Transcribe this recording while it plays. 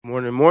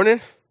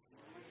Morning,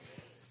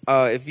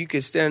 morning. If you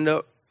could stand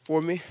up for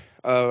me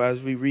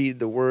as we read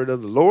the word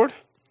of the Lord.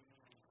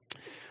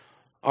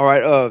 All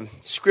right,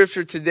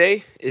 scripture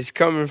today is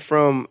coming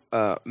from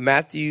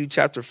Matthew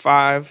chapter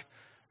 5,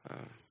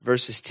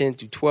 verses 10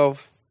 through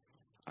 12.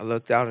 I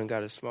looked out and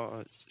got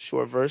a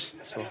short verse.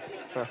 So,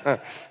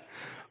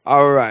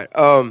 all right.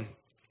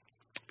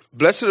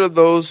 Blessed are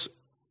those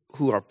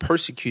who are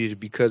persecuted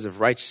because of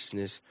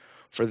righteousness,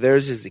 for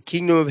theirs is the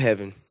kingdom of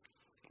heaven.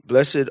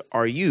 Blessed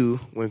are you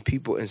when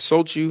people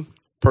insult you,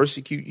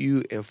 persecute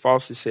you, and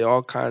falsely say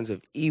all kinds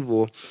of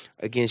evil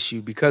against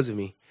you because of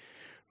me.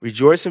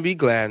 Rejoice and be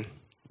glad,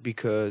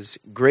 because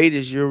great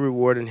is your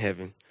reward in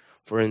heaven.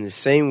 For in the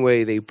same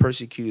way they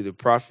persecuted the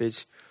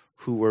prophets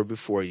who were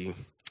before you.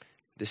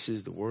 This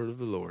is the word of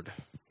the Lord.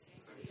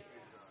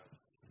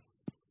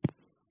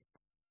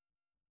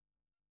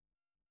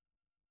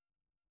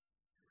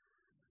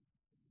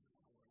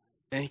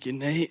 Thank you,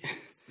 Nate.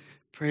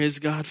 Praise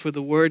God for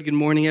the word. Good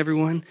morning,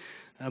 everyone.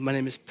 My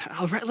name is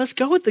All right, let's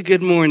go with the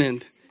good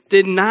morning.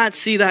 Did not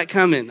see that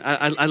coming.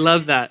 I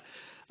love that.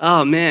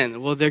 Oh,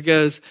 man. Well, there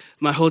goes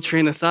my whole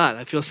train of thought.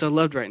 I feel so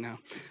loved right now.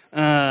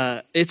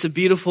 It's a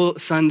beautiful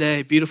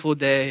Sunday, beautiful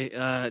day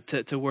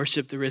to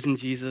worship the risen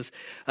Jesus.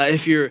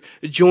 If you're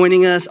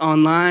joining us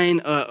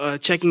online,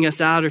 checking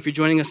us out, or if you're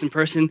joining us in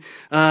person,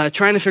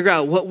 trying to figure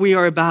out what we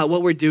are about,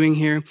 what we're doing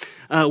here,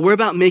 we're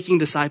about making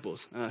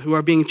disciples who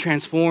are being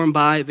transformed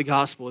by the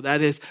gospel.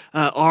 That is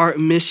our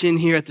mission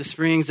here at the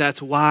Springs.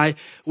 That's why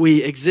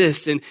we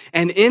exist. And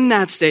in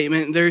that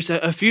statement, there's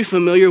a few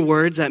familiar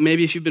words that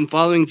maybe if you've been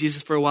following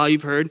Jesus for a while,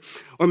 you've heard.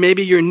 Or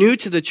maybe you're new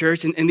to the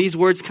church and these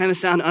words kind of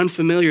sound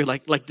unfamiliar,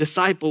 like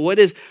disciple. What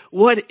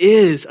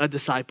is a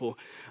disciple?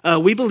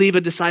 We believe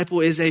a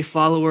disciple is a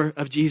follower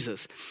of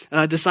Jesus.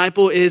 A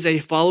disciple is a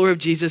follower of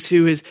Jesus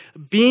who is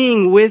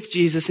being with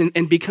Jesus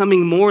and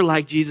becoming more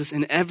like Jesus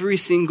in every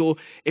single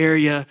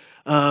area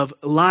of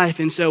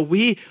life. And so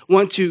we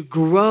want to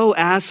grow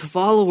as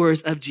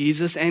followers of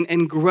Jesus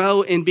and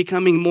grow in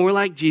becoming more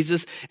like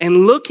Jesus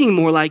and looking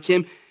more like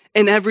him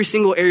in every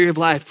single area of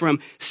life, from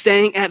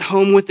staying at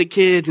home with the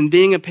kids and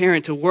being a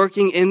parent to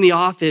working in the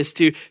office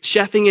to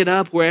chefing it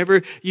up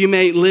wherever you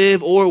may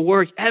live or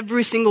work.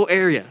 Every single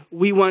area,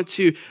 we want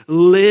to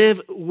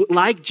live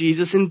like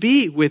Jesus and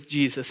be with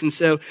Jesus. And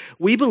so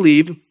we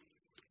believe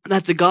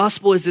that the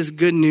gospel is this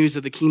good news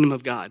of the kingdom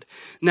of God.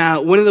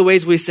 Now, one of the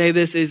ways we say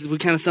this is we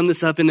kind of sum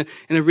this up in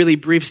a really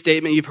brief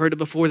statement. You've heard it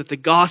before, that the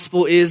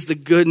gospel is the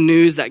good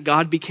news that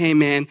God became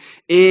man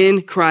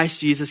in Christ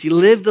Jesus. He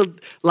lived the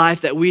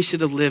life that we should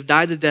have lived,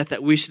 died the death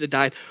that we should have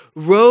died,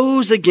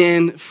 rose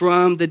again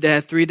from the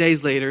dead 3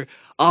 days later,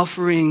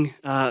 offering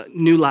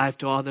new life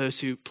to all those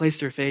who place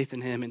their faith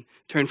in him and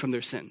turn from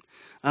their sin.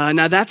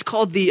 Now, that's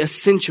called the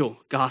essential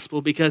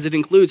gospel because it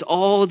includes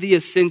all the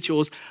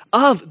essentials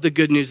of the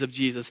good news of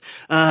Jesus,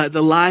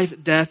 the life,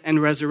 death, and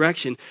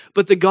resurrection.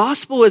 But the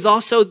gospel is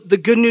also the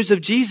good news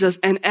of Jesus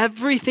and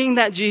everything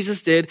that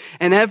Jesus did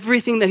and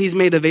everything that he's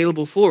made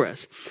available for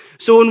us.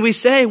 So when we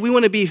say we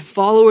want to be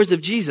followers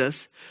of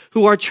Jesus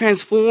who are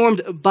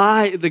transformed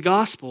by the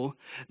gospel,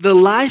 the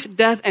life,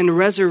 death, and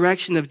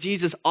resurrection of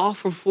Jesus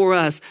offer for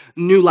us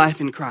new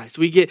life in Christ.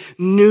 We get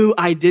new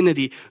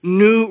identity,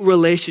 new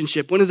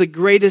relationship. One of the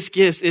greatest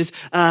gifts is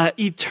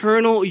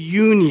eternal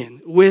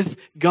union with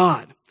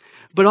God.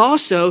 But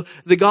also,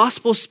 the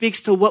gospel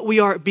speaks to what we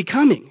are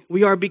becoming.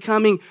 We are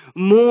becoming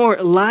more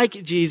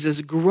like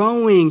Jesus,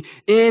 growing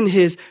in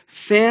his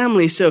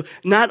family. So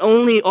not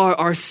only are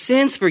our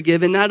sins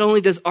forgiven, not only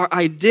does our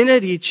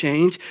identity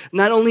change,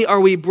 not only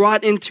are we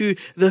brought into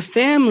the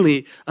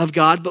family of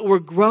God, but we're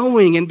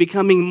growing and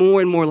becoming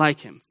more and more like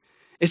him.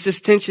 It's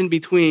this tension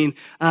between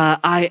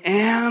I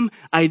am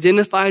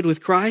identified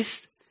with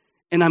Christ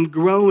and I'm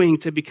growing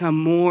to become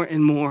more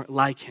and more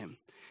like him.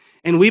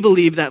 And we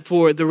believe that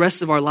for the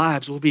rest of our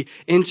lives, we'll be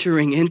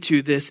entering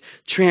into this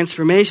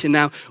transformation.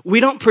 Now,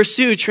 we don't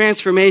pursue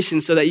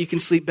transformation so that you can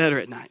sleep better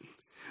at night.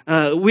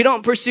 We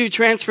don't pursue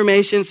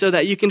transformation so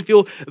that you can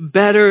feel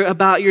better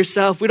about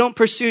yourself. We don't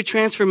pursue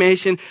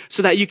transformation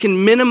so that you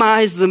can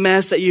minimize the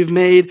mess that you've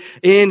made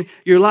in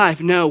your life.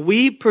 No,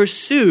 we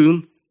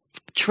pursue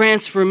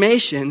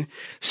transformation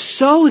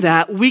so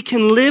that we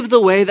can live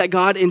the way that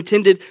God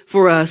intended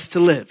for us to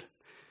live.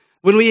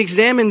 When we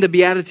examined the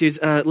Beatitudes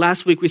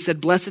last week, we said,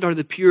 blessed are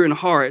the pure in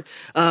heart,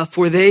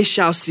 for they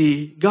shall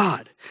see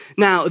God.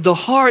 Now, the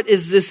heart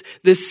is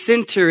this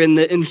center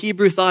in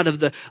Hebrew thought of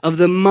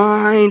the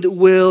mind,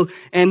 will,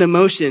 and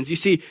emotions. You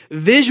see,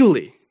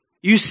 visually,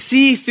 you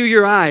see through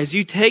your eyes,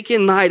 you take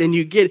in light and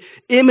you get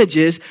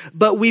images,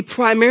 but we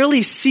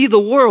primarily see the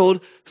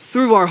world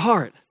through our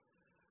heart.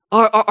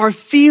 Our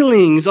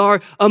feelings,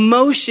 our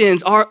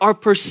emotions, our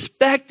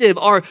perspective,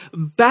 our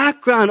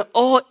background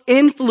all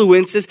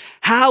influences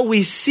how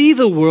we see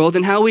the world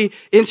and how we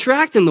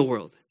interact in the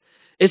world.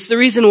 It's the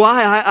reason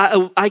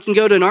why I can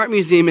go to an art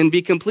museum and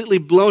be completely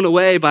blown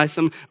away by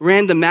some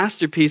random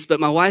masterpiece, but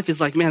my wife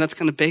is like, man, that's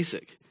kind of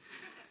basic.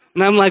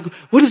 And I'm like,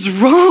 what is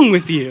wrong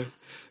with you?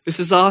 This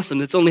is awesome.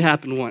 It's only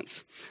happened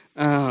once.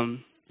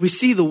 We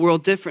see the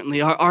world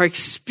differently. Our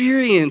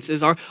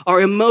experiences,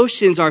 our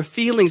emotions, our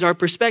feelings, our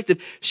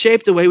perspective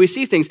shape the way we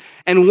see things.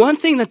 And one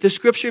thing that the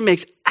scripture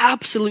makes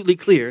absolutely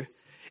clear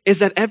is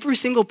that every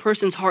single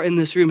person's heart in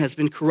this room has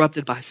been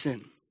corrupted by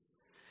sin.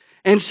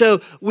 And so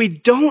we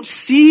don't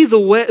see the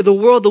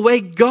world the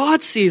way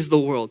God sees the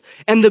world.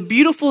 And the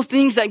beautiful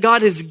things that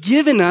God has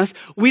given us,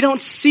 we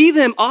don't see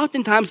them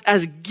oftentimes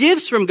as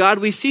gifts from God.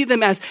 We see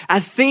them as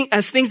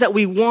things that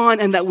we want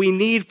and that we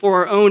need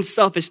for our own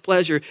selfish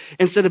pleasure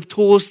instead of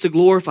tools to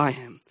glorify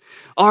Him.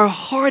 Our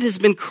heart has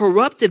been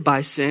corrupted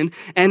by sin,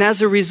 and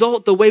as a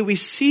result, the way we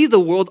see the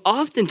world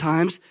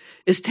oftentimes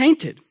is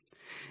tainted.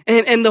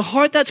 And the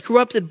heart that's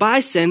corrupted by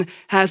sin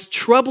has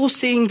trouble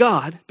seeing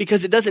God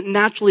because it doesn't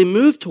naturally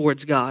move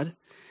towards God.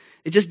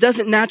 It just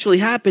doesn't naturally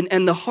happen.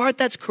 And the heart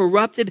that's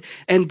corrupted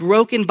and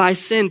broken by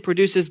sin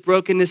produces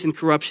brokenness and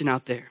corruption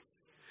out there.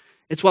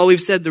 It's why we've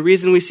said the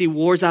reason we see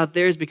wars out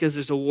there is because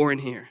there's a war in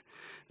here.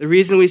 The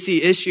reason we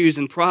see issues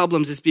and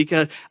problems is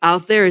because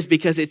out there is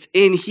because it's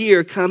in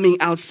here coming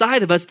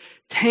outside of us,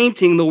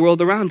 tainting the world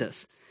around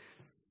us.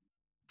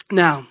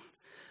 Now,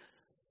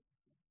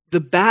 the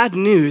bad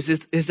news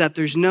is that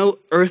there's no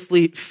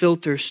earthly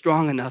filter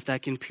strong enough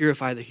that can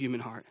purify the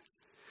human heart.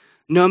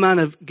 No amount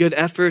of good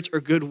efforts or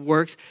good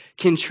works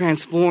can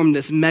transform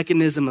this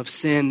mechanism of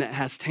sin that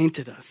has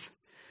tainted us.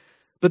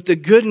 But the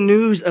good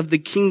news of the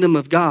kingdom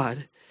of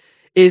God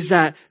is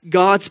that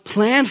God's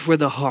plan for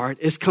the heart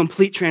is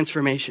complete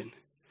transformation.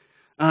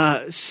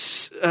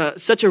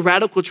 Such a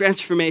radical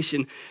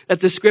transformation that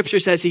the scripture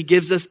says He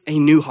gives us a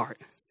new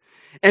heart.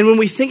 And when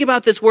we think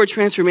about this word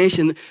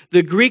transformation,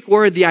 the Greek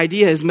word, the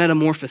idea is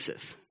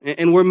metamorphosis.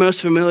 And we're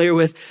most familiar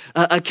with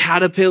a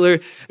caterpillar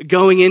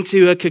going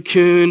into a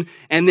cocoon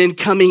and then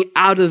coming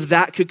out of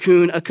that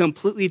cocoon a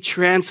completely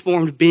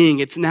transformed being.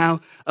 It's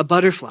now a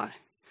butterfly.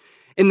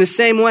 In the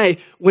same way,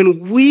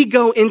 when we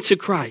go into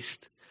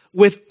Christ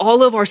with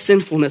all of our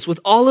sinfulness, with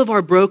all of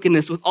our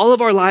brokenness, with all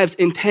of our lives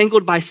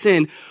entangled by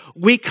sin,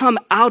 we come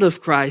out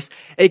of Christ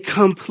a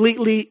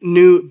completely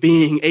new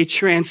being, a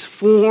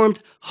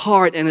transformed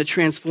heart and a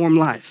transformed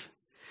life.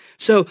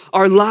 So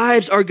our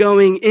lives are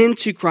going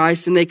into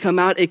Christ and they come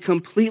out a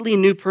completely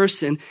new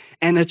person,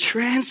 and a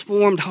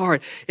transformed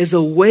heart is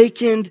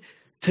awakened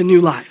to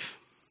new life.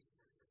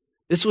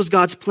 This was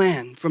God's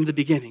plan from the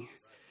beginning,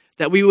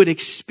 that we would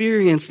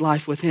experience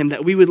life with Him,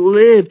 that we would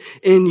live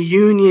in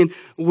union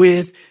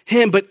with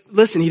Him. But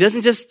listen, He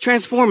doesn't just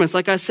transform us,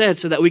 like I said,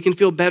 so that we can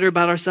feel better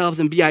about ourselves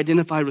and be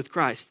identified with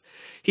Christ.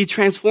 He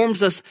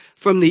transforms us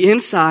from the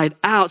inside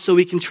out so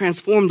we can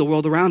transform the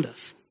world around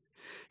us.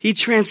 He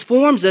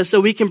transforms us so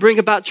we can bring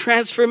about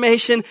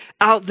transformation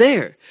out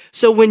there.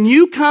 So when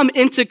you come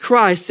into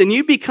Christ and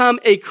you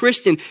become a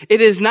Christian, it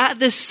is not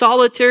this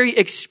solitary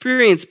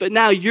experience, but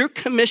now you're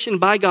commissioned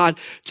by God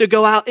to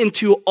go out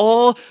into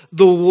all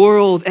the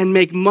world and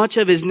make much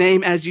of His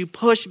name as you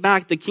push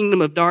back the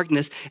kingdom of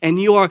darkness, and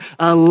you are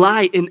a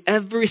light in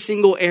every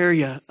single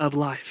area of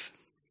life.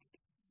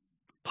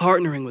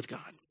 Partnering with God,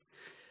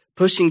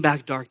 pushing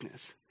back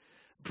darkness,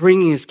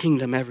 bringing His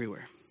kingdom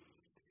everywhere.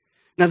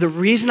 Now, the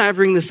reason I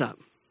bring this up,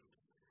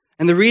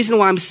 and the reason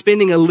why I'm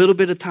spending a little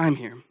bit of time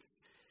here,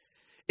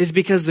 is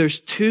because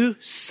there's two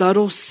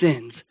subtle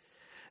sins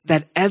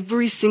that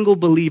every single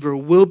believer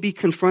will be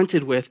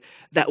confronted with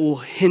that will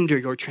hinder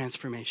your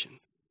transformation.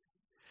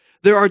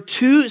 There are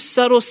two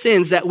subtle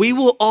sins that we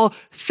will all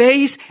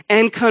face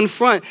and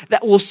confront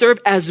that will serve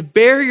as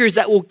barriers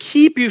that will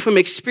keep you from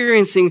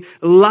experiencing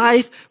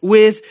life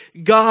with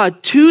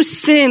God. Two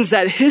sins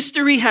that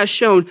history has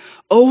shown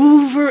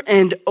over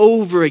and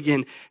over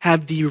again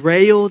have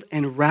derailed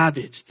and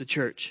ravaged the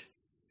church.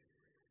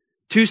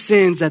 Two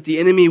sins that the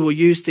enemy will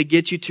use to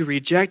get you to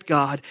reject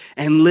God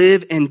and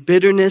live in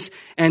bitterness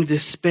and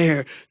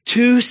despair.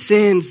 Two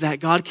sins that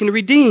God can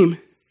redeem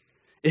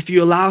if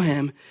you allow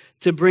Him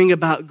to bring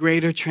about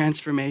greater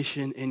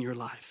transformation in your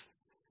life.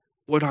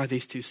 What are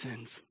these two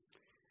sins?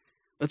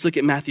 Let's look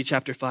at Matthew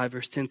chapter 5,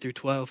 verse 10 through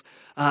 12.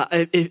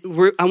 I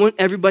want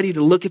everybody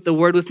to look at the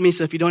word with me.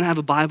 So if you don't have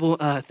a Bible,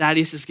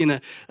 Thaddeus is going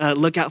to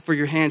look out for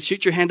your hand.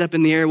 Shoot your hand up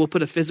in the air. We'll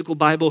put a physical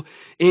Bible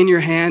in your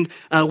hand.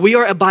 We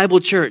are a Bible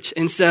church.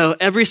 And so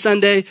every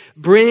Sunday,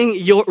 bring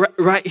your,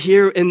 right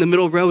here in the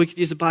middle row, we could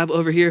use a Bible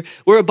over here.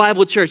 We're a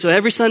Bible church. So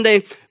every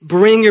Sunday,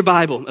 bring your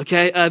Bible,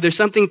 okay? There's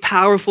something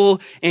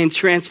powerful and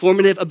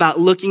transformative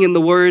about looking in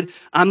the word.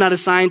 I'm not a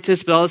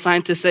scientist, but all the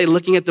scientists say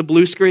looking at the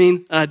blue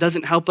screen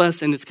doesn't help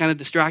us, and it's kind of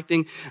distracting.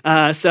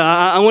 So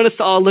I want us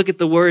to all look at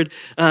the word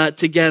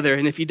together.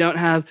 And if you don't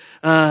have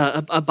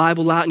a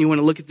Bible out and you want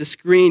to look at the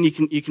screen,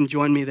 you can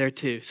join me there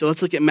too. So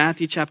let's look at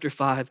Matthew chapter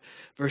 5,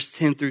 verse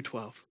 10 through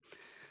 12,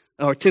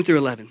 or 10 through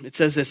 11. It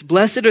says this: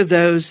 "Blessed are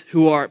those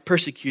who are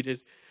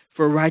persecuted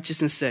for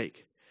righteousness'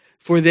 sake,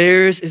 for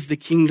theirs is the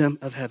kingdom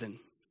of heaven.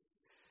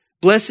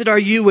 Blessed are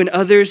you when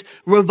others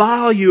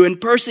revile you and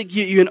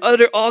persecute you and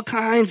utter all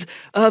kinds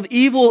of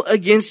evil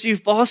against you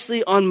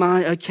falsely on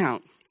my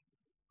account."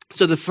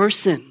 So the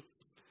first sin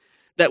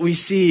that we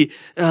see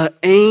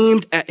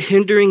aimed at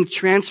hindering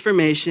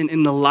transformation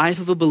in the life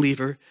of a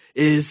believer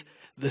is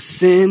the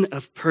sin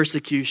of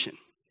persecution.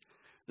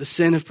 the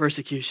sin of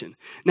persecution.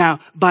 Now,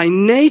 by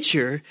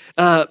nature,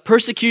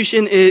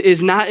 persecution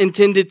is not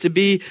intended to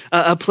be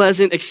a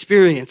pleasant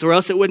experience, or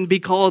else it wouldn't be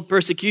called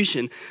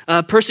persecution.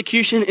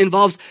 Persecution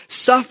involves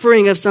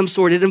suffering of some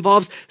sort. It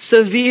involves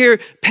severe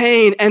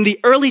pain. And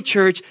the early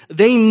church,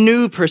 they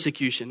knew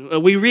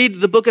persecution. We read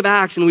the book of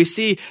Acts and we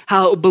see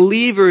how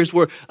believers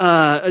were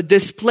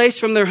displaced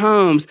from their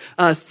homes,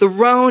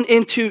 thrown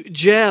into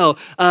jail,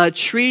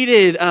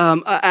 treated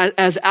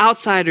as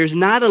outsiders,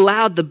 not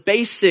allowed the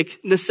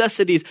basic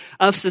necessities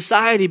of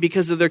society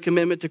because of their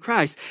commitment to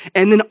Christ.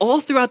 And then all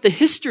throughout the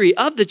history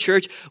of the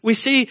church, we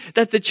see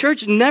that the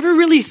church never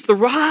really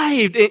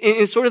thrived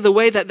in sort of the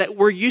way that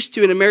we're used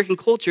to in American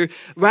culture.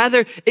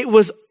 Rather, it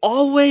was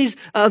always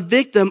a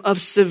victim of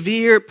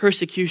severe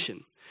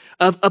persecution,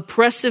 of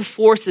oppressive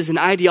forces and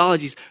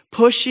ideologies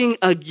pushing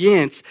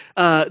against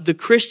the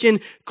Christian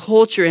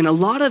culture. And a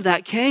lot of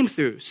that came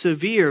through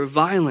severe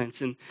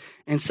violence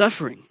and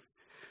suffering.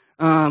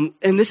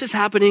 And this is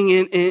happening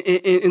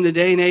in the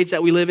day and age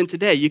that we live in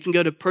today. You can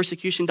go to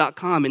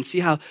persecution.com and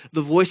see how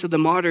the Voice of the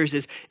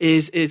Martyrs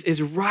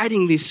is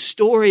writing these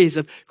stories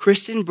of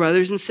Christian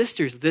brothers and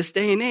sisters this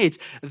day and age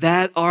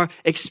that are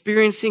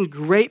experiencing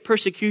great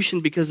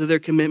persecution because of their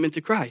commitment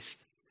to Christ.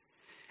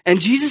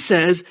 And Jesus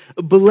says,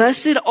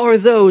 blessed are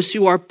those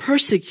who are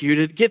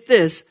persecuted, get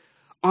this,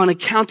 on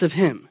account of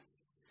him.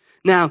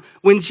 Now,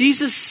 when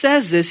Jesus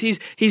says this,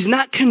 he's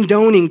not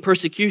condoning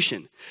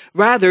persecution.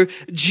 Rather,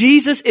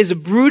 Jesus is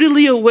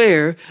brutally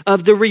aware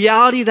of the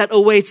reality that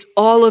awaits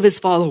all of his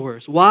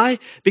followers. Why?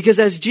 Because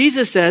as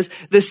Jesus says,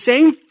 the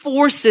same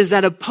forces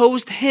that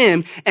opposed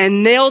him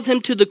and nailed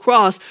him to the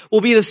cross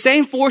will be the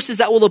same forces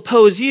that will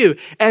oppose you.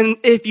 And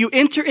if you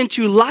enter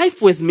into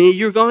life with me,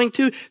 you're going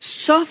to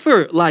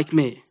suffer like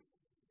me.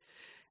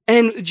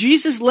 And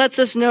Jesus lets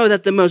us know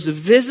that the most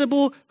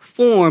visible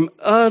form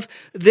of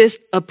this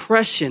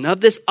oppression,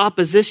 of this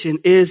opposition,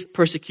 is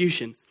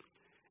persecution,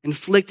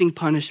 inflicting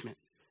punishment,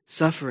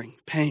 suffering,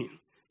 pain,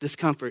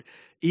 discomfort,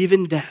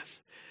 even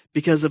death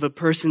because of a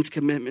person's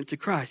commitment to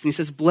Christ. And he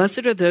says,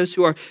 blessed are those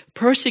who are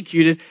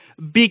persecuted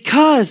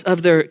because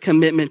of their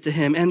commitment to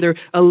him and their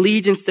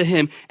allegiance to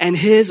him and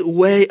his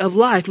way of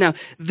life. Now,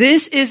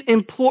 this is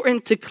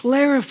important to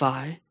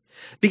clarify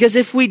because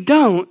if we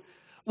don't,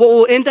 what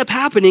will end up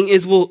happening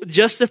is we'll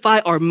justify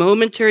our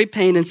momentary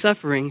pain and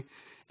suffering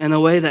in a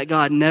way that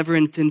God never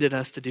intended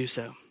us to do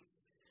so.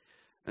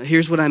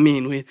 Here's what I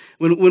mean.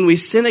 When we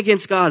sin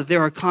against God,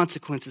 there are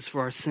consequences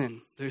for our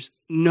sin. There's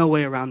no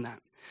way around that.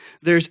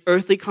 There's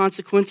earthly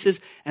consequences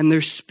and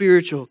there's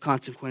spiritual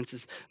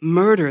consequences.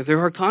 Murder, there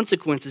are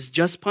consequences,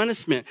 just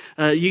punishment.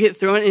 You get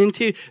thrown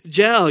into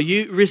jail.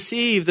 You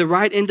receive the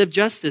right end of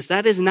justice.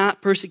 That is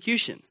not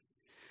persecution.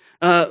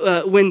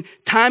 When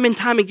time and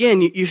time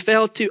again you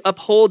fail to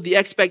uphold the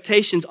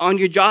expectations on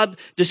your job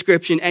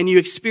description and you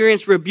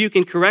experience rebuke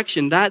and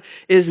correction, that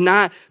is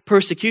not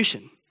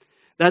persecution.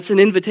 That's an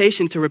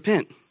invitation to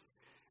repent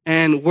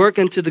and work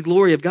unto the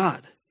glory of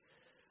God.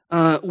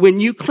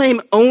 When you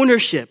claim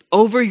ownership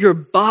over your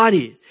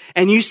body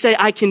and you say,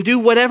 I can do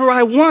whatever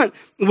I want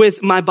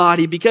with my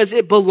body because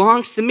it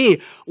belongs to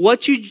me,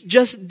 what you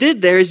just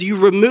did there is you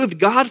removed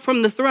God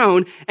from the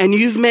throne and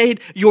you've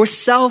made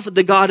yourself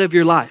the God of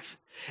your life.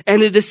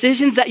 And the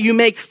decisions that you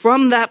make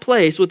from that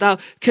place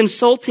without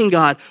consulting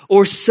God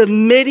or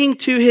submitting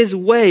to his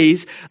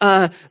ways,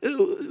 the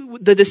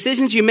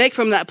decisions you make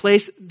from that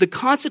place, the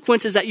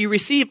consequences that you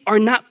receive are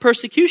not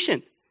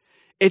persecution.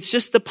 It's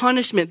just the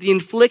punishment, the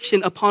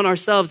infliction upon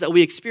ourselves that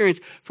we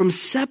experience from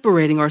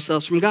separating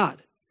ourselves from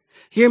God.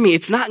 Hear me,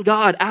 it's not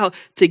God out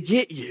to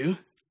get you.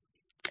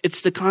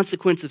 It's the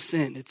consequence of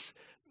sin. It's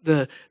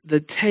the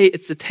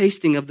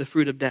tasting of the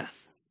fruit of death.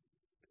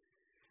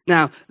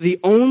 Now, the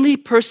only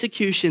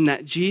persecution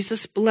that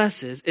Jesus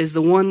blesses is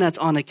the one that's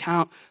on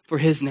account for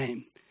his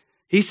name.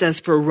 He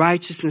says, for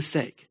righteousness'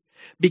 sake,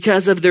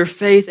 because of their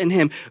faith in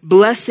him.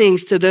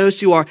 Blessings to those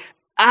who are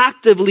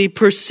actively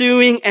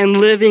pursuing and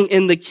living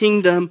in the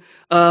kingdom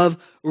of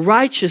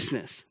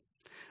righteousness.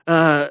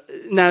 Now,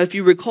 if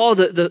you recall,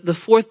 the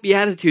fourth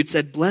beatitude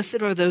said,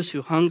 blessed are those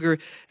who hunger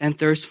and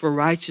thirst for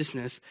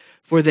righteousness,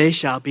 for they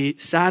shall be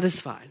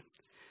satisfied.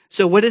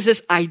 So what does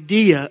this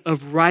idea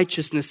of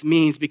righteousness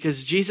means?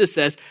 Because Jesus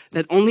says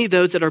that only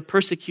those that are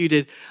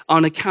persecuted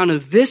on account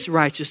of this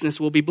righteousness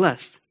will be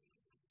blessed.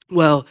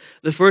 Well,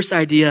 the first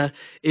idea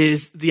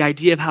is the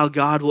idea of how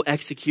God will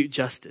execute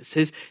justice.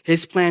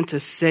 His plan to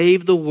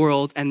save the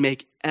world and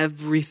make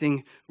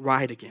everything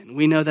right again.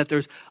 We know that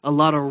there's a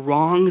lot of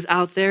wrongs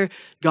out there.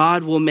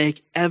 God will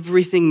make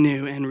everything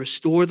new and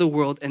restore the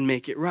world and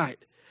make it right.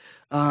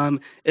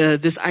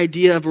 This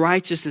idea of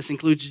righteousness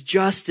includes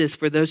justice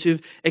for those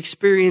who've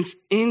experienced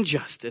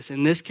injustice.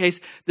 In this case,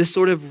 this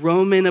sort of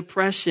Roman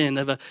oppression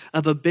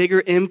of a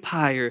bigger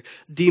empire,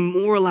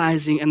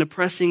 demoralizing and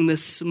oppressing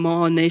this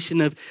small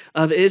nation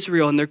of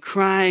Israel. And they're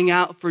crying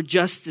out for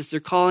justice. They're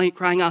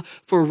crying out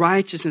for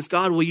righteousness.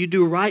 God, will you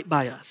do right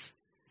by us?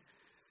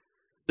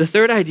 The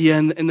third idea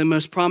and the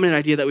most prominent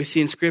idea that we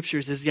see in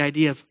scriptures is the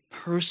idea of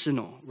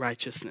personal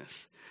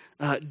righteousness.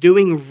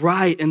 doing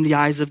right in the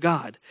eyes of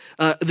God,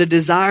 the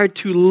desire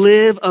to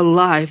live a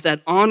life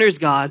that honors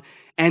God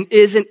and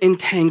isn't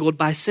entangled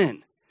by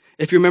sin.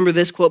 If you remember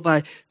this quote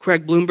by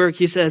Craig Bloomberg,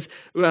 he says,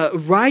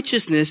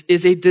 righteousness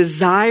is a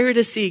desire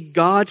to see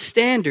God's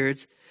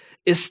standards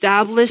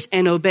established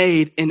and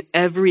obeyed in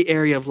every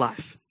area of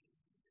life.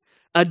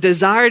 A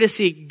desire to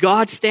see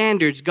God's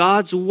standards,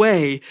 God's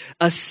way,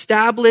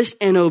 established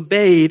and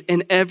obeyed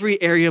in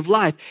every area of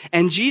life.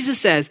 And Jesus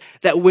says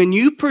that when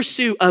you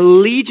pursue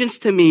allegiance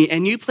to me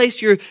and you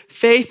place your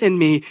faith in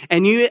me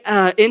and you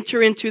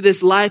enter into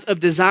this life of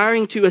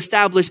desiring to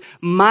establish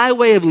my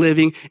way of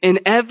living in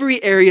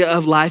every area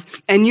of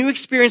life, and you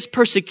experience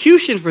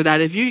persecution for that,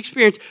 if you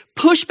experience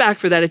pushback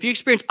for that, if you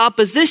experience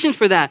opposition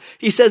for that,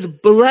 he says,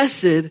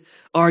 blessed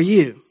are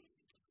you.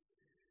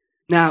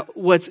 Now,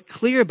 what's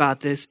clear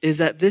about this is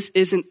that this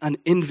isn't an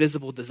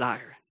invisible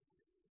desire.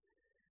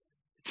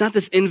 It's not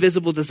this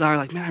invisible desire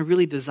like, man, I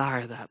really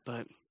desire that,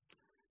 but I'm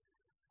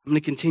going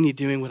to continue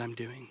doing what I'm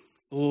doing.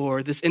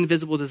 Or this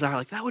invisible desire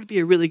like, that would be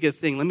a really good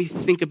thing. Let me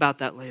think about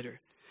that later.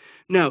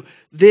 No,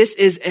 this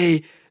is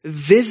a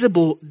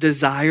visible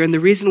desire. And the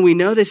reason we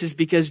know this is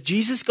because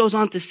Jesus goes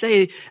on to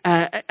say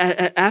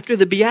after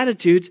the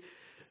Beatitudes,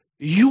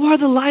 you are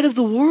the light of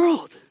the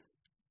world.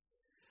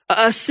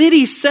 A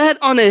city set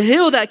on a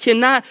hill that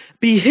cannot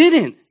be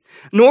hidden.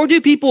 Nor do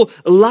people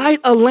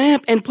light a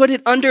lamp and put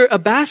it under a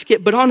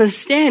basket, but on a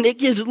stand. It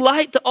gives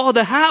light to all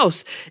the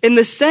house. In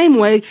the same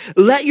way,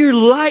 let your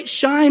light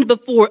shine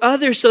before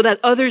others so that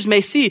others may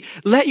see.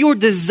 Let your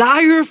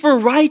desire for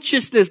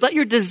righteousness, let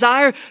your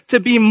desire to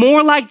be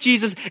more like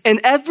Jesus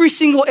in every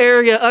single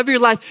area of your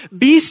life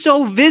be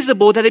so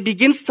visible that it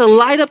begins to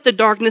light up the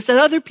darkness that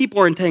other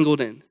people are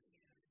entangled in.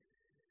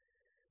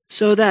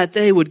 So that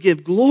they would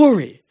give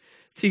glory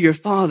to your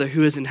Father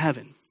who is in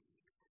heaven.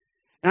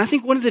 And I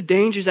think one of the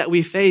dangers that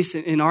we face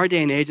in our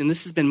day and age, and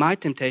this has been my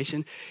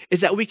temptation, is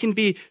that we can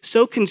be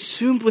so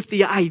consumed with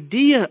the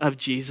idea of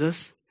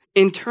Jesus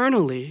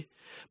internally,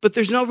 but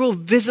there's no real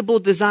visible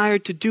desire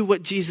to do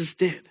what Jesus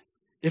did,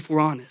 if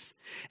we're honest,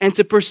 and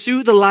to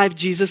pursue the life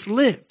Jesus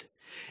lived.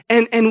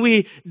 And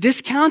we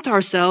discount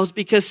ourselves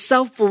because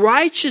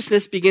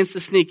self-righteousness begins to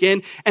sneak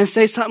in and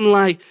say something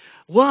like,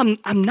 well,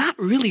 I'm not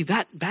really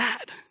that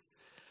bad.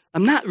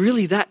 I'm not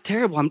really that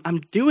terrible. I'm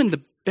doing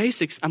the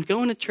basics. I'm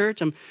going to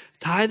church. I'm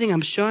tithing.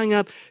 I'm showing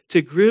up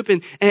to group.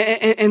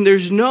 And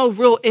there's no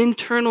real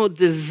internal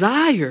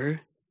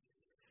desire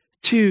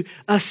to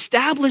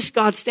establish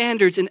God's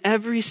standards in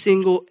every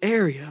single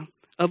area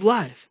of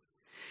life.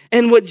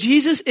 And what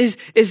Jesus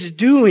is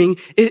doing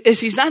is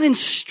he's not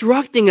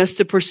instructing us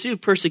to pursue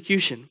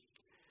persecution.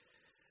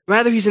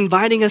 Rather, he's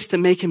inviting us to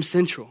make him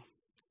central.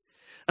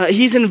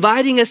 He's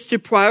inviting us to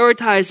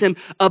prioritize him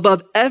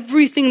above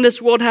everything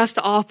this world has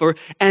to offer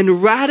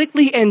and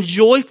radically and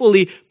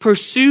joyfully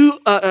pursue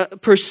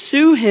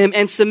him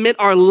and submit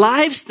our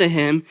lives to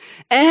him.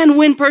 And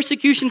when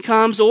persecution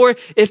comes, or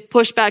if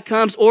pushback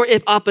comes, or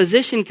if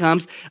opposition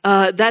comes,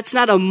 that's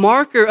not a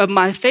marker of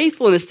my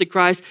faithfulness to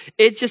Christ.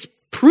 It just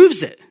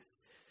proves it.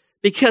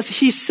 Because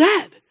he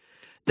said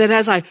that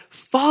as I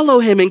follow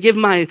him and give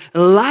my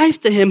life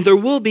to him, there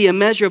will be a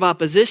measure of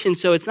opposition.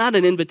 So it's not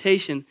an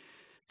invitation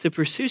to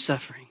pursue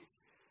suffering.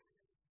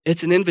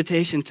 It's an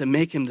invitation to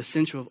make him the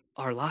center of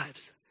our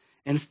lives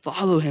and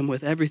follow him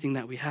with everything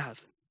that we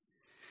have.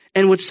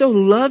 And what's so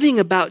loving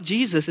about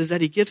Jesus is that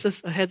he gives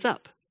us a heads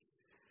up.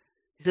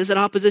 He says that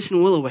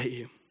opposition will await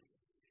you.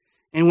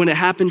 And when it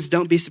happens,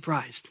 don't be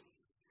surprised.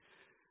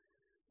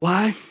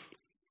 Why?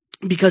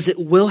 Because it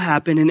will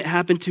happen, and it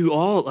happened to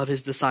all of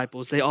his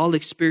disciples. They all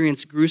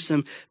experienced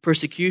gruesome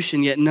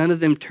persecution, yet none of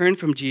them turned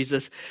from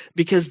Jesus,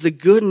 because the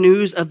good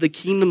news of the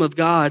kingdom of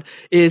God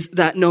is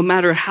that no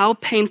matter how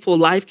painful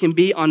life can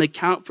be on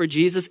account for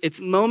Jesus, it's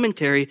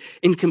momentary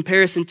in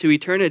comparison to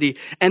eternity.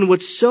 And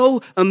what's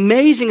so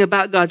amazing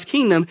about God's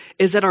kingdom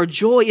is that our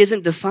joy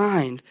isn't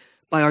defined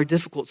by our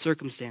difficult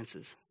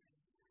circumstances.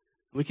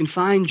 We can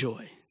find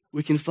joy.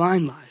 We can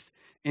find life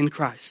in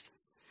Christ.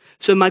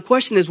 So my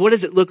question is, what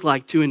does it look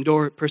like to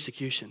endure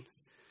persecution?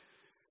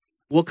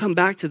 We'll come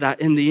back to that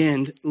in the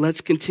end.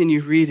 Let's continue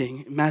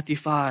reading Matthew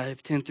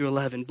 5, 10 through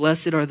 11.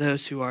 Blessed are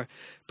those who are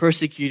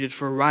persecuted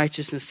for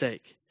righteousness'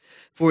 sake,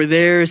 for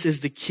theirs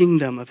is the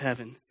kingdom of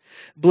heaven.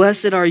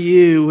 Blessed are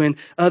you when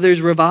others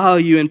revile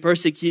you and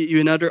persecute you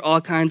and utter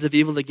all kinds of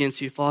evil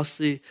against you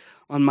falsely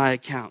on my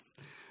account.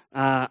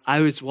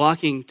 I was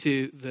walking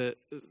to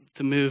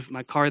move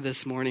my car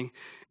this morning,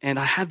 and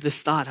I had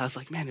this thought. I was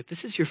like, man, if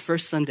this is your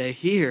first Sunday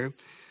here,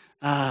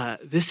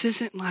 this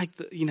isn't like,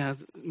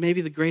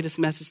 maybe the greatest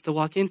message to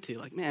walk into.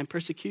 Like, man,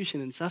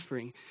 persecution and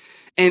suffering.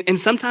 And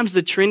sometimes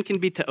the trend can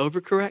be to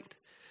overcorrect.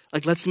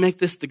 Like, let's make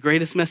this the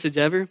greatest message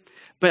ever.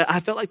 But I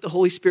felt like the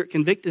Holy Spirit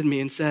convicted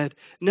me and said,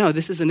 no,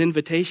 this is an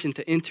invitation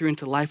to enter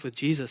into life with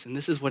Jesus, and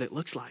this is what it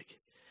looks like.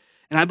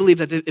 And I believe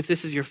that if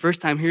this is your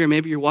first time here,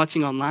 maybe you're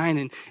watching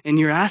online and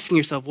you're asking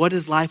yourself, what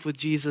does life with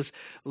Jesus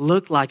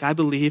look like? I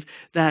believe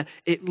that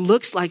it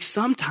looks like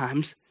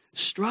sometimes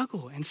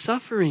struggle and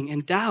suffering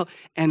and doubt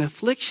and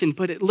affliction,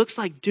 but it looks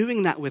like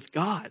doing that with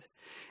God.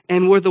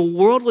 And where the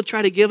world will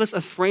try to give us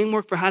a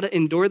framework for how to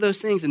endure those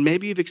things, and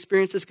maybe you've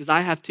experienced this because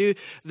I have too,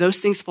 those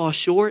things fall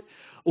short.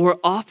 We're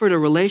offered a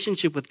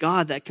relationship with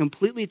God that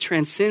completely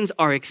transcends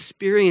our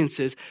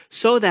experiences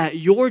so that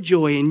your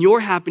joy and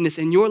your happiness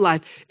in your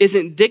life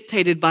isn't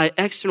dictated by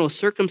external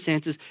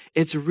circumstances.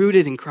 It's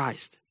rooted in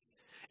Christ.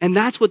 And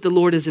that's what the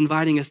Lord is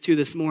inviting us to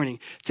this morning,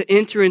 to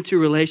enter into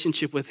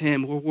relationship with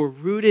him where we're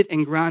rooted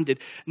and grounded,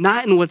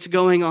 not in what's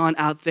going on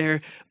out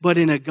there, but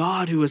in a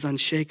God who is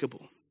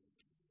unshakable.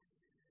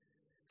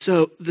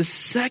 So the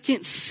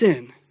second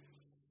sin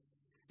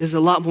is a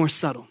lot more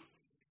subtle.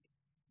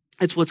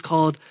 It's what's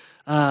called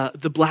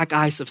the black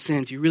ice of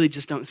sins. You really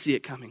just don't see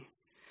it coming.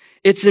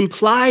 It's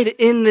implied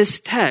in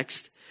this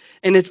text,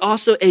 and it's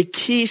also a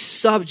key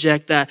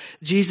subject that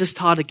Jesus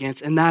taught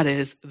against, and that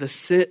is the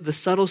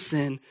subtle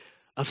sin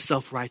of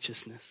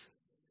self-righteousness.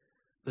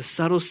 The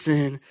subtle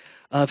sin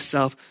of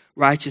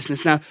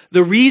self-righteousness. Now,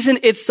 the reason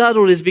it's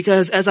subtle is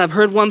because, as I've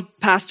heard one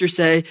pastor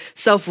say,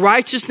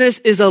 self-righteousness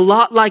is a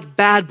lot like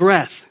bad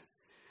breath.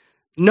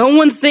 No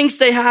one thinks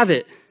they have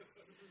it,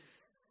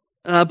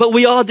 but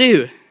we all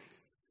do.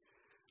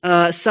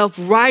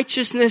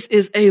 Self-righteousness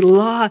is a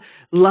lot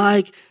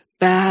like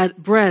bad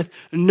breath.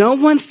 No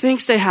one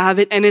thinks they have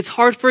it, and it's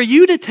hard for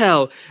you to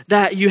tell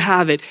that you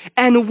have it.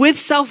 And with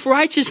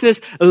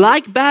self-righteousness,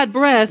 like bad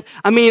breath,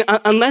 I mean,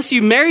 unless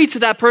you're married to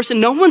that person,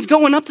 no one's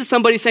going up to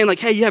somebody saying like,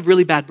 hey, you have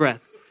really bad breath.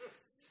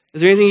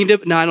 Is there anything you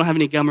do? No, I don't have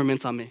any gum or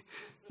mints on me.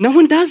 No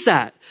one does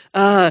that.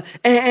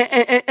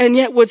 And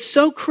yet what's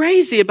so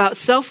crazy about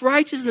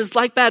self-righteousness,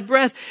 like bad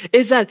breath,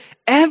 is that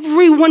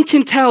everyone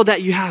can tell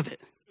that you have it.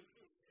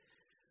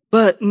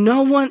 But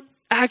no one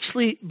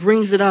actually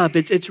brings it up.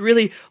 It's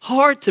really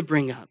hard to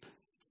bring up.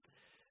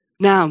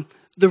 Now,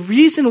 the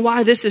reason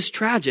why this is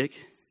tragic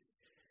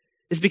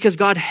is because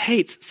God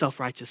hates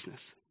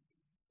self-righteousness.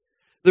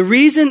 The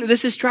reason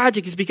this is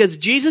tragic is because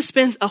Jesus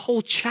spends a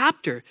whole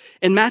chapter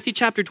in Matthew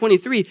chapter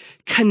 23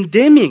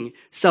 condemning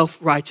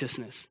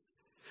self-righteousness.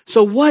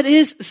 So what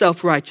is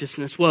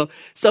self-righteousness? Well,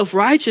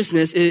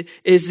 self-righteousness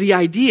is the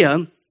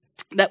idea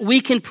that we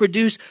can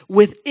produce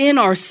within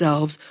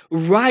ourselves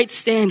right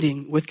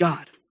standing with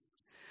God.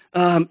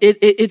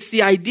 It's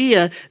the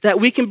idea that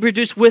we can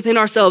produce within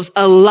ourselves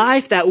a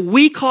life that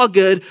we call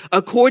good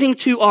according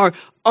to our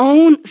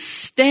own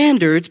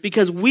standards,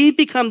 because we've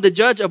become the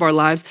judge of our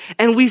lives,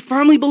 and we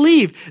firmly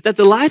believe that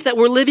the life that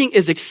we're living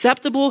is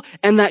acceptable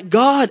and that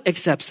God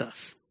accepts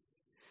us.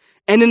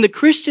 And in the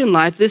Christian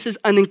life, this is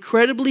an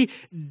incredibly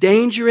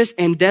dangerous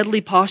and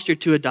deadly posture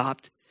to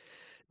adopt,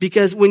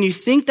 because when you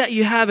think that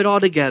you have it all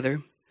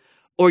together,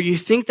 or you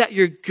think that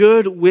you're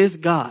good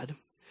with God,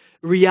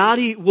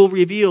 reality will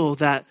reveal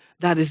that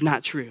that is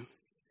not true.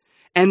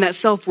 And that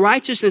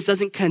self-righteousness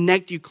doesn't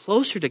connect you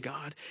closer to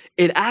God.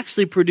 It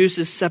actually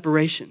produces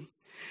separation.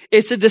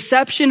 It's a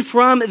deception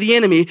from the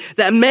enemy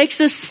that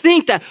makes us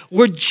think that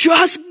we're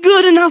just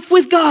good enough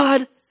with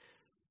God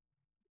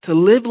to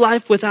live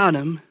life without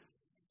him,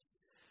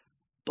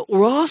 but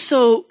we're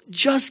also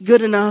just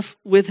good enough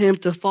with him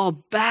to fall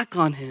back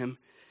on him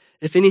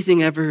if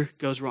anything ever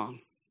goes wrong.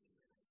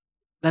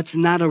 That's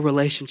not a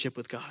relationship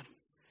with God.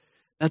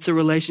 That's a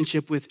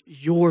relationship with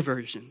your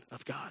version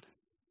of God.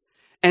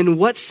 And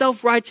what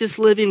self-righteous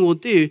living will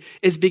do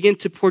is begin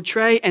to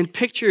portray and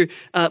paint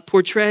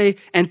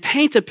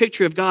a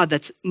picture of God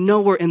that's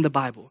nowhere in the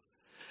Bible.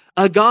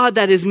 A God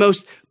that is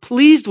most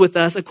pleased with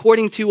us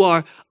according to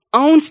our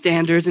own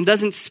standards and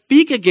doesn't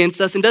speak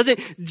against us and doesn't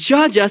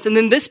judge us. And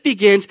then this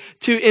begins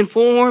to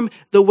inform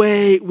the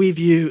way we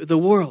view the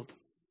world.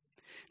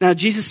 Now,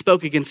 Jesus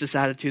spoke against this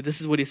attitude.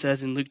 This is what he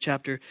says in Luke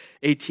chapter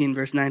 18,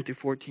 verse 9 through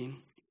 14.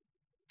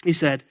 He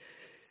said,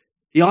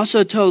 he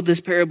also told this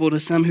parable to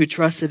some who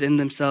trusted in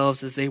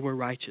themselves as they were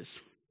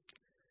righteous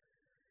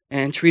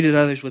and treated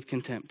others with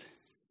contempt.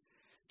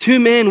 2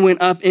 men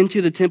went up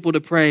into the temple to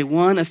pray,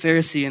 one a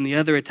Pharisee and the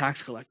other a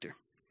tax collector.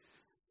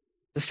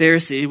 The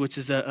Pharisee, which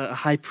is a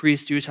high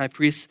priest, Jewish high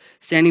priest,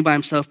 standing by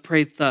himself,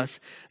 prayed thus,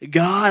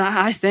 God,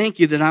 I thank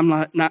you that I'm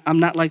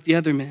not like the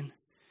other men,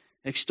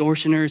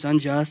 extortioners,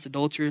 unjust,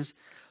 adulterers,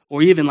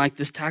 or even like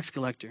this tax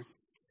collector.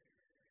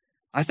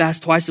 I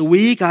fast twice a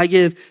week. I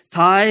give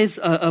tithes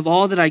of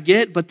all that I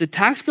get. But the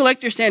tax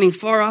collector standing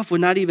far off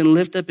would not even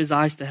lift up his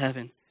eyes to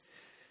heaven,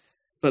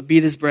 but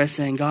beat his breast,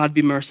 saying, God,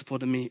 be merciful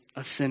to me,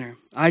 a sinner.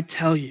 I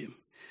tell you,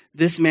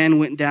 this man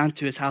went down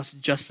to his house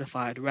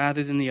justified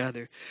rather than the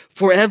other.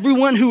 For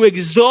everyone who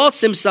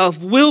exalts himself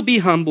will be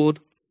humbled,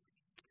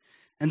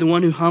 and the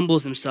one who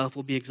humbles himself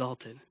will be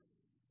exalted.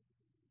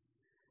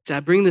 So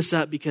I bring this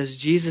up because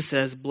Jesus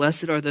says,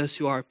 blessed are those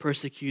who are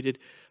persecuted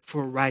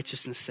for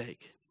righteousness'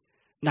 sake.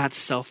 Not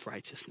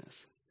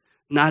self-righteousness,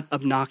 not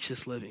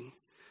obnoxious living,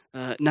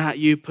 not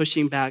you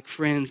pushing back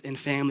friends and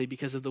family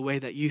because of the way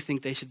that you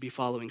think they should be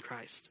following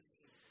Christ.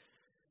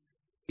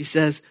 He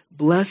says,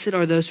 blessed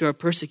are those who are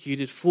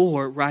persecuted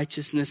for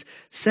righteousness'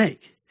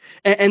 sake.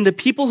 And the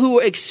people who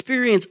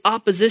experience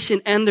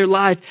opposition in their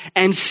life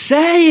and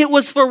say it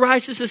was for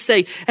righteousness'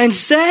 sake and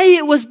say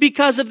it was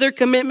because of their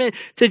commitment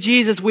to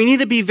Jesus, we need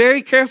to be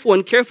very careful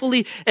and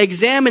carefully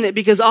examine it,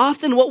 because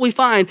often what we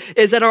find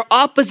is that our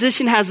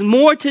opposition has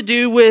more to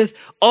do with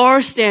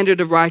our standard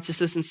of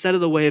righteousness instead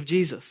of the way of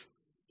Jesus.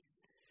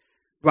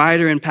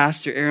 Writer and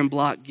pastor Aaron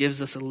Block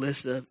gives us a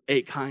list of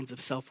 8 kinds of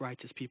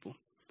self-righteous people.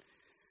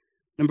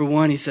 Number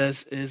 1, he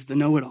says, is the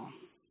know-it-all.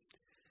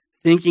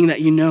 Thinking that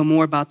you know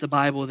more about the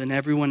Bible than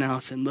everyone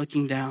else and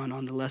looking down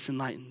on the less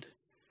enlightened.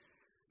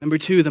 Number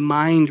 2, the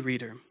mind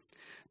reader.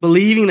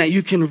 Believing that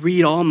you can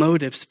read all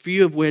motives,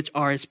 few of which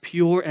are as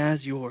pure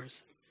as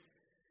yours.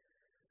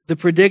 The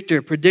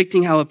predictor,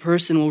 predicting how a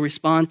person will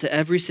respond to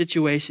every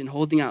situation,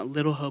 holding out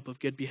little hope of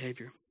good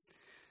behavior.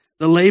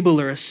 The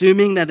labeler,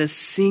 assuming that a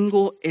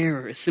single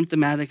error is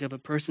symptomatic of a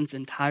person's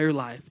entire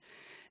life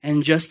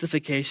and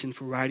justification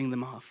for writing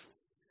them off.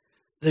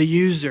 The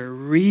user,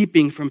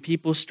 reaping from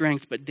people's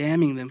strengths but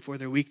damning them for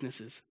their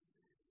weaknesses.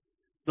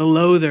 The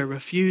loather,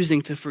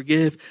 refusing to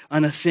forgive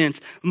an offense,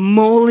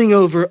 mulling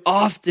over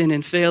often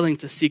and failing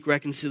to seek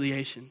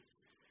reconciliation.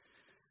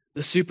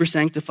 The super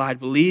sanctified,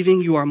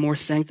 believing you are more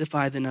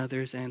sanctified than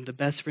others, and the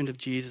best friend of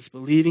Jesus,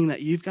 believing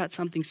that you've got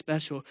something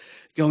special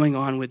going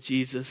on with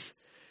Jesus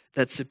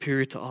that's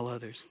superior to all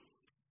others.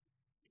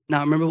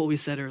 Now, remember what we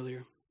said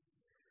earlier.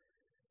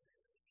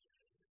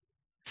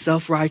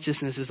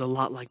 Self-righteousness is a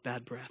lot like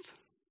bad breath.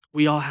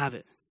 We all have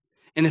it.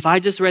 And if I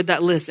just read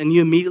that list and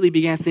you immediately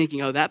began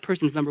thinking, oh, that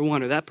person's number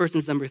 1 or that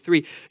person's number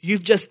 3,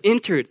 you've just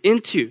entered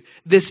into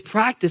this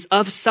practice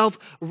of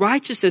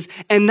self-righteousness.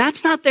 And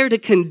that's not there to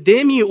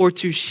condemn you or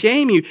to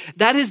shame you.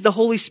 That is the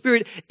Holy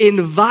Spirit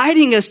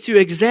inviting us to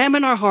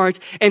examine our hearts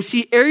and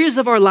see areas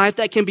of our life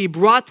that can be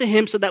brought to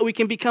Him so that we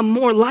can become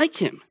more like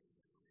Him.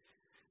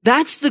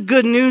 That's the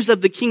good news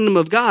of the kingdom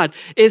of God,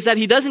 is that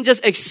He doesn't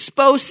just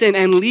expose sin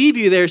and leave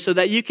you there so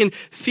that you can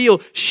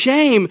feel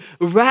shame.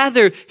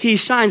 Rather, He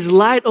shines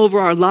light over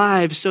our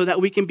lives so that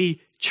we can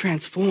be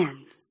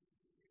transformed.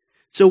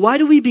 So why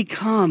do we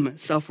become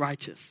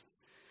self-righteous?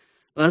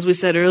 Well, as we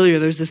said earlier,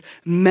 there's this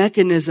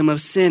mechanism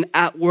of sin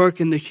at work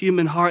in the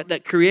human heart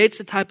that creates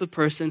the type of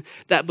person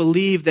that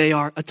believe they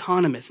are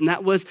autonomous. And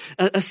that was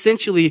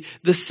essentially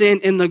the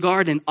sin in the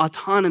garden,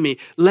 autonomy.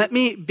 Let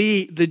me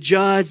be the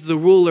judge, the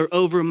ruler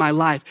over my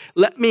life.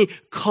 Let me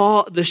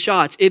call the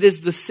shots. It is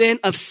the sin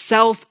of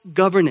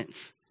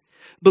self-governance.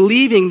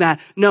 Believing that,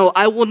 no,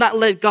 I will not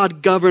let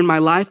God govern my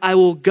life. I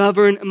will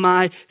govern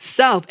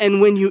myself. And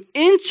when you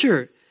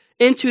enter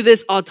into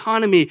this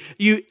autonomy,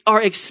 you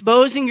are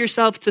exposing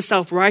yourself to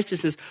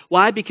self-righteousness.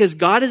 Why? Because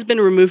God has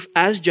been removed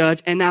as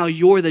judge, and now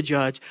you're the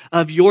judge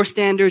of your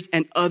standards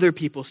and other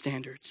people's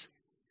standards.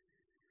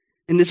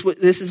 And this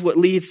is what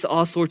leads to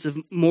all sorts of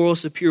moral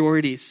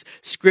superiorities,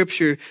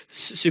 scripture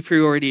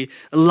superiority,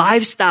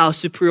 lifestyle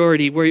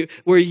superiority,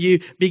 where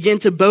you begin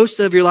to boast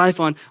of your life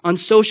on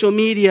social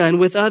media and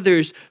with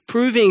others,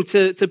 proving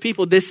to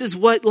people this is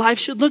what life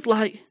should look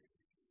like.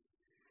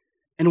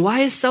 And why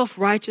is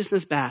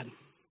self-righteousness bad?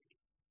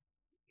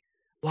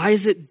 Why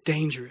is it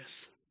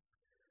dangerous?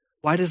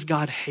 Why does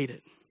God hate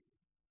it?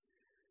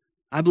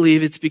 I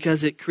believe it's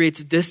because it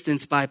creates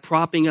distance by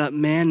propping up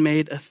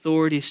man-made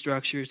authority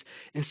structures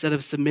instead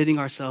of submitting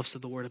ourselves to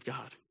the Word of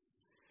God.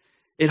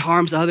 It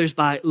harms others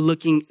by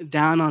looking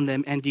down on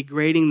them and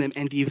degrading them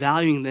and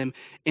devaluing them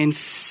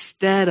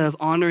instead of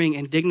honoring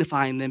and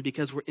dignifying them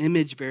because we're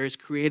image bearers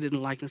created in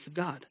the likeness of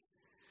God.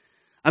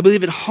 I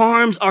believe it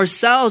harms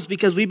ourselves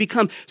because we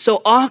become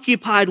so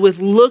occupied with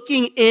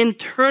looking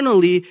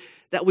internally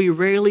that we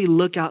rarely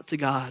look out to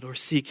God or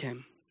seek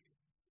Him.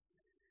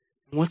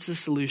 And what's the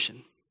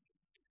solution?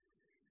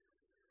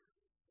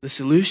 The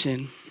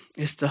solution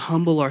is to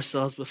humble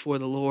ourselves before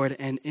the Lord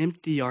and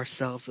empty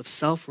ourselves of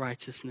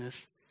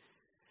self-righteousness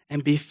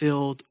and be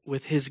filled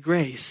with His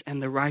grace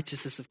and the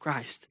righteousness of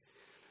Christ.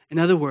 In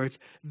other words,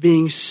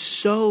 being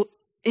so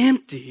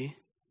empty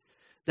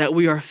that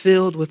we are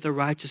filled with the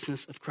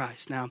righteousness of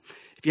Christ. Now,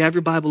 if you have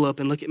your Bible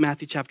open, look at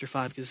Matthew chapter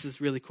 5, because this is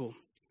really cool.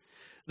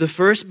 The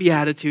first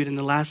beatitude and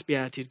the last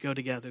beatitude go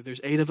together.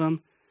 There's 8 of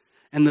them.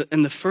 And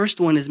the first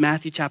one is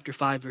Matthew chapter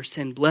 5, verse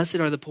 10. Blessed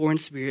are the poor in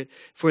spirit,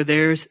 for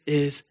theirs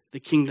is the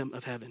kingdom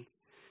of heaven.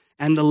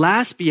 And the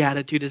last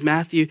beatitude is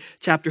Matthew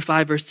chapter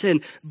 5, verse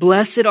 10.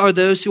 Blessed are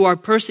those who are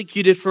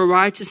persecuted for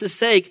righteousness'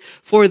 sake,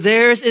 for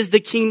theirs is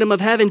the kingdom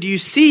of heaven. Do you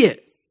see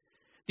it?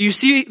 Do you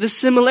see the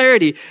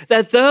similarity?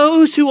 That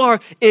those who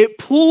are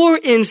poor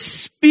in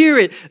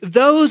spirit,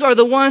 those are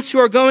the ones who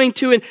are going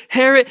to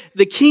inherit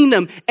the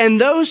kingdom.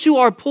 And those who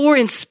are poor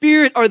in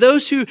spirit are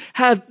those who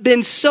have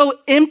been so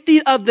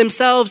emptied of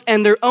themselves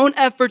and their own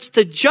efforts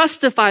to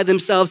justify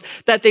themselves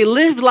that they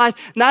live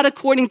life not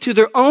according to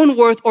their own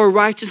worth or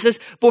righteousness,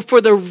 but for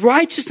the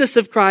righteousness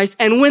of Christ.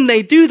 And when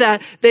they do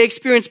that, they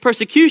experience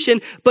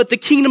persecution, but the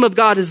kingdom of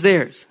God is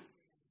theirs.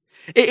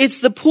 It's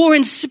the poor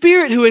in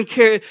spirit who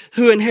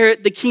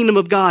inherit the kingdom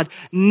of God,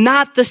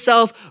 not the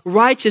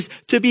self-righteous.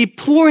 To be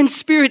poor in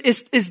spirit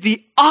is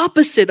the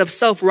opposite of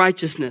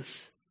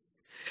self-righteousness.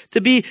 To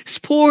be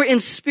poor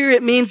in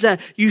spirit means that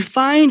you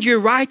find your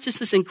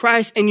righteousness in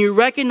Christ and you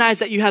recognize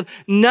that you have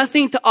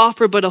nothing to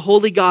offer but a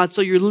holy God.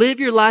 So you live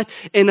your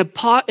life in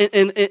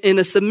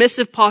a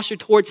submissive posture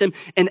towards him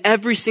in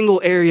every single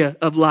area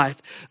of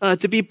life.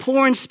 To be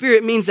poor in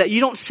spirit means that you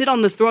don't sit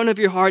on the throne of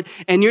your heart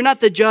and you're not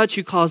the judge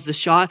who calls the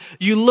shot.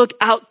 You look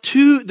out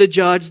to the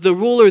judge, the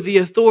ruler, the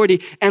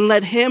authority, and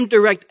let him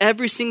direct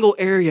every single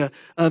area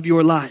of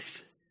your life.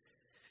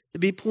 To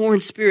be poor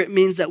in spirit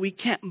means that we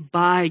can't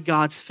buy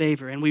God's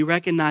favor, and we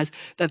recognize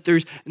that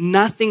there's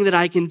nothing that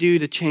I can do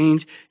to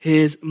change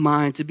his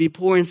mind. To be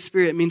poor in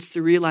spirit means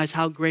to realize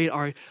how great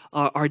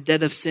our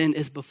debt of sin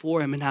is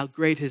before him and how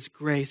great his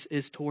grace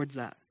is towards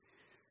that.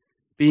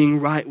 Being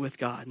right with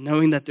God,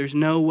 knowing that there's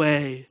no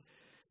way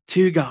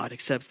to God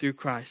except through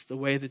Christ, the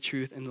way, the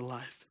truth, and the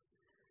life.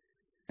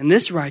 And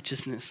this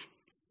righteousness,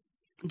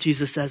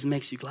 Jesus says,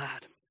 makes you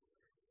glad,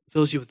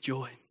 fills you with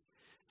joy,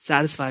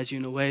 satisfies you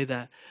in a way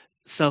that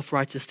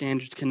self-righteous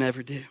standards can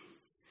never do.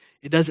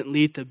 It doesn't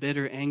lead to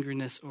bitter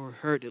angerness or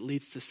hurt. It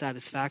leads to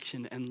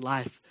satisfaction and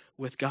life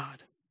with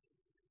God.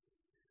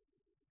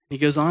 He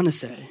goes on to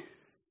say,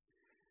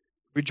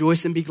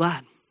 rejoice and be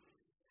glad,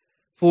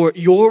 for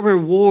your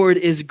reward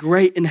is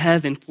great in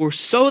heaven, for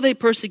so they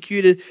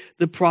persecuted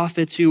the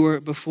prophets who were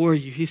before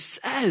you. He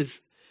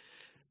says,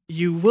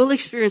 you will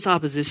experience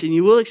opposition,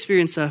 you will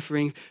experience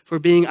suffering for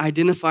being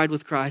identified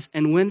with Christ.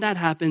 And when that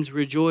happens,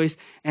 rejoice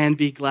and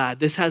be glad.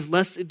 This has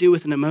less to do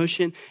with an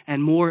emotion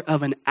and more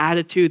of an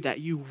attitude that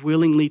you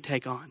willingly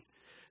take on.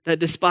 That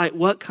despite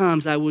what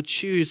comes, I will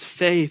choose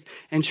faith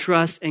and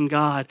trust in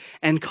God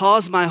and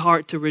cause my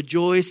heart to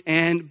rejoice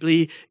and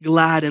be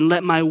glad and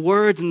let my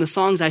words and the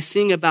songs I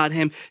sing about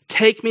him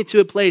take me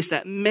to a place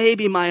that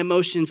maybe my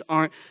emotions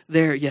aren't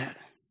there yet.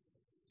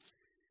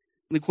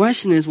 The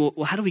question is, well,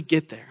 how do we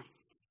get there?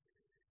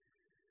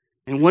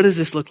 And what does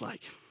this look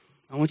like?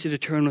 I want you to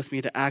turn with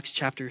me to Acts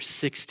chapter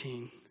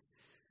 16.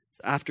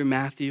 So after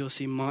Matthew, you'll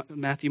see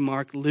Matthew,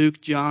 Mark,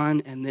 Luke,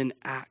 John, and then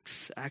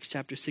Acts. Acts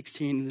chapter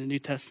 16 in the New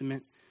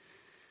Testament.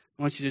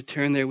 I want you to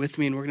turn there with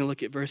me, and we're going to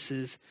look at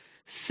verses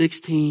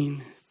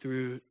 16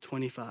 through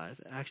 25.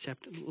 Acts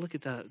chapter, look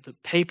at the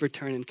paper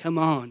turning. Come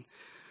on.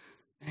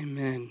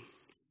 Amen.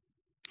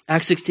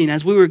 Acts 16,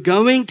 as we were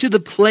going to the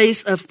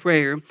place of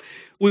prayer,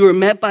 we were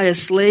met by a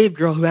slave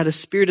girl who had a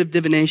spirit of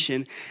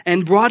divination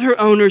and brought her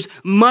owners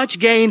much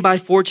gain by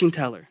fortune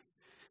telling.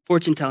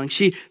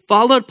 She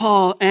followed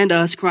Paul and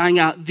us, crying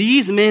out,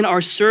 these men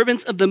are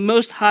servants of the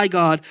Most High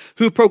God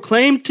who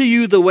proclaim to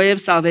you the way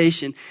of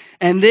salvation.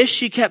 And this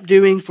she kept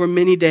doing for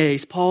many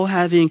days. Paul,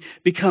 having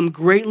become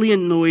greatly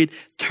annoyed,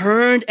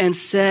 turned and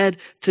said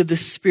to the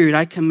spirit,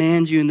 I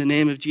command you in the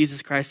name of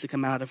Jesus Christ to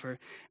come out of her.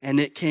 And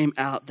it came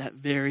out that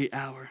very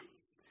hour.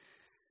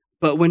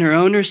 But when her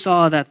owners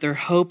saw that their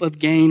hope of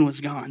gain was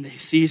gone, they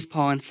seized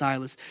Paul and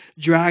Silas,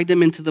 dragged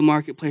them into the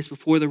marketplace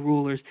before the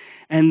rulers,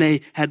 and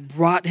they had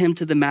brought him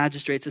to the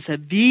magistrates and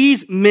said,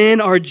 these men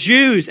are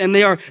Jews, and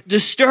they are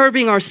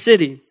disturbing our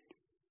city.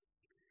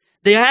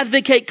 They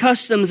advocate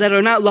customs that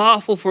are not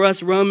lawful for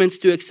us Romans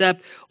to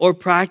accept or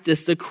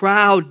practice. The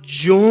crowd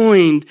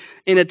joined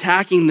in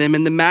attacking them,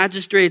 and the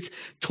magistrates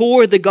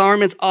tore the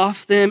garments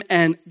off them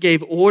and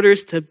gave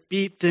orders to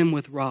beat them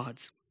with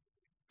rods.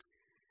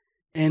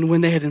 And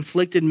when they had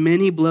inflicted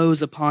many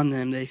blows upon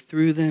them, they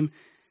threw them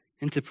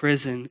into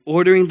prison,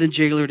 ordering the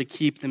jailer to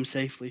keep them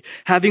safely.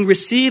 Having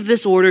received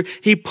this order,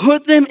 he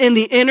put them in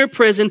the inner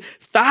prison,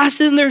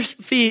 fastened their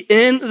feet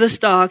in the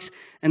stocks,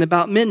 and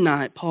about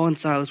midnight, Paul and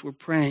Silas were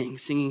praying,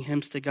 singing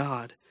hymns to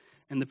God,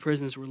 and the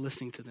prisoners were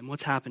listening to them.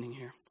 What's happening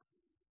here?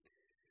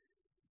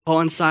 Paul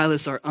and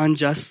Silas are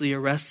unjustly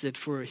arrested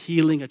for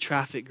healing a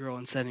trafficked girl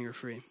and setting her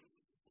free.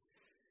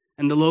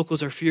 And the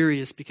locals are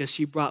furious because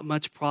she brought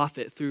much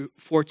profit through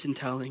fortune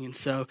telling. And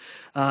so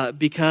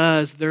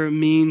because their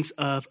means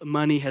of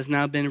money has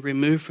now been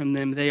removed from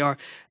them, they are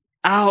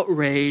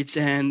outraged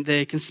and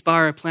they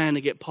conspire a plan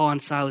to get Paul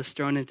and Silas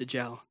thrown into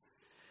jail.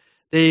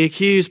 They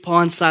accuse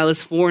Paul and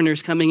Silas,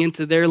 foreigners coming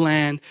into their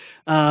land,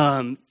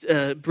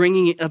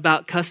 bringing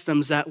about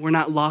customs that were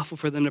not lawful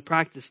for them to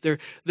practice.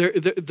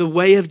 The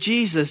way of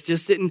Jesus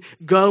just didn't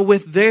go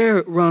with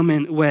their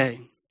Roman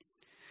way.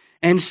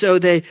 And so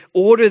they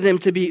order them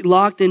to be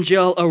locked in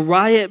jail. A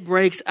riot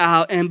breaks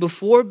out, and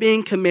before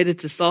being committed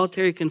to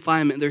solitary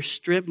confinement, they're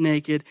stripped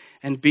naked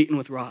and beaten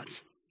with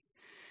rods.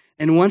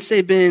 And once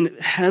they've been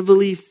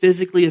heavily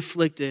physically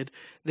afflicted,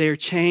 they're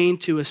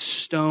chained to a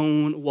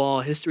stone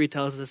wall. History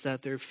tells us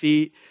that their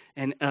feet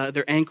and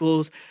their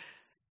ankles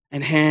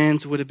and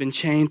hands would have been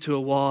chained to a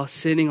wall,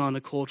 sitting on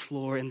a cold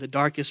floor in the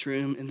darkest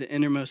room in the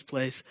innermost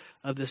place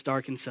of this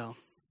darkened cell.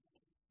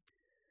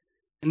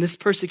 And this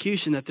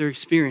persecution that they're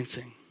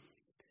experiencing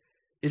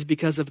is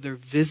because of their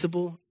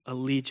visible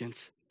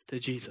allegiance to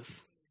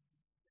Jesus.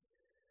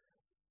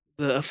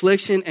 The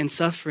affliction and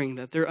suffering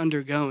that they're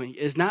undergoing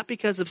is not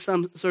because of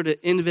some sort of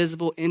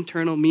invisible,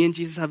 internal, me and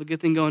Jesus have a good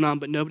thing going on,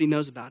 but nobody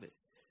knows about it.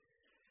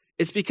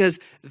 It's because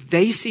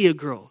they see a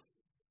girl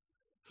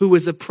who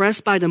was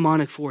oppressed by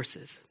demonic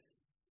forces,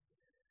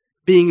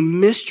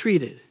 being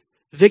mistreated,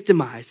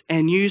 victimized,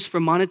 and used for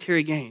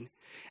monetary gain.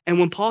 And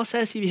when Paul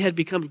says he had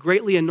become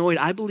greatly annoyed,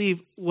 I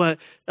believe what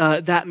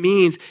that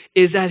means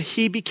is that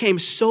he became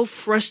so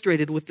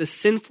frustrated with the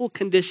sinful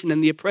condition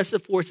and the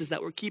oppressive forces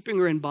that were keeping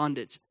her in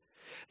bondage,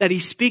 that he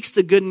speaks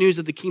the good news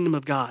of the kingdom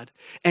of God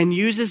and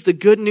uses the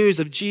good news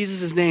of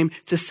Jesus' name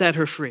to set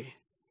her free.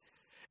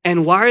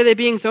 And why are they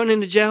being thrown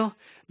into jail?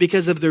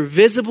 Because of their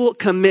visible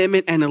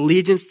commitment and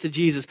allegiance to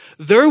Jesus.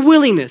 Their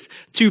willingness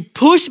to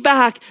push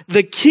back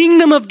the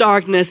kingdom of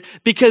darkness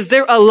because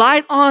they're a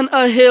light on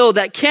a hill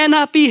that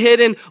cannot be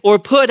hidden or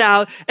put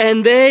out.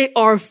 And they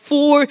are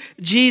for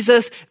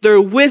Jesus. They're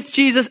with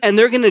Jesus, and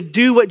they're going to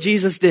do what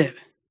Jesus did.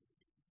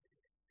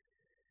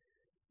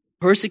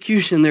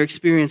 Persecution they're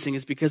experiencing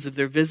is because of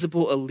their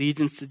visible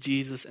allegiance to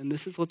Jesus. And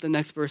this is what the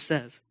next verse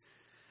says.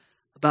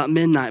 About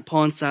midnight,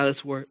 Paul and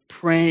Silas were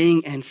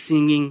praying and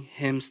singing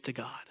hymns to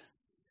God.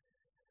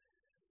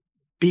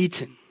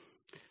 Beaten,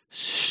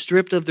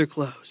 stripped of their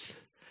clothes,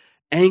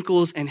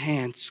 ankles and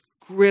hands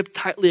gripped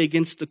tightly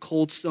against the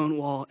cold stone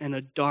wall in a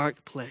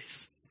dark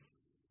place.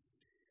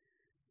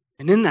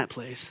 And in that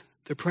place,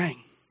 they're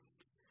praying.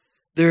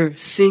 They're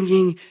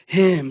singing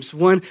hymns.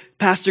 One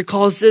pastor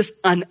calls this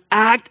an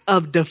act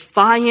of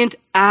defiant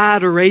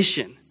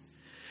adoration.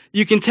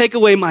 You can take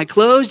away my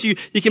clothes. You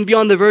can be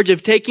on the verge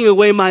of taking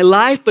away my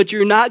life, but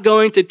you're not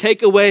going to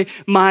take away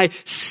my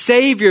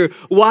Savior.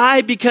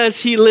 Why? Because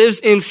he lives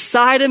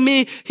inside of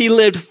me. He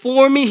lived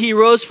for me. He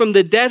rose from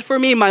the dead for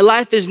me. My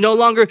life is no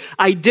longer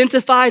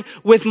identified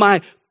with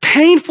my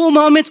painful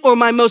moments or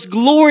my most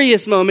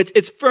glorious moments.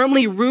 It's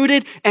firmly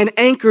rooted and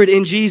anchored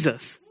in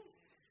Jesus.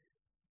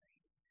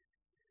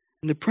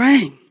 And they're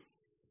praying.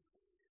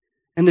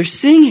 And they're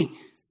singing.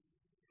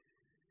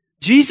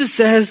 Jesus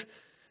says,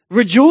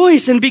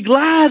 rejoice and be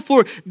glad,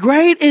 for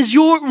great is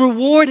your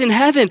reward in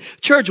heaven.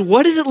 Church,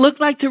 what does it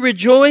look like to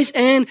rejoice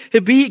and to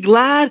be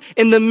glad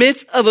in the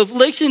midst of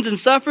afflictions and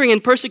suffering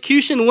and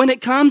persecution when it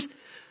comes?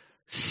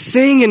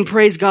 Sing and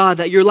praise God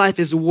that your life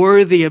is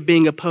worthy of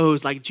being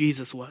opposed like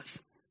Jesus was.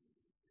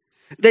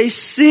 They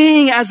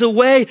sing as a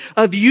way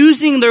of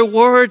using their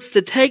words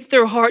to take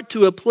their heart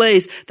to a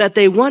place that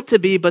they want to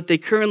be, but they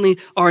currently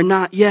are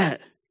not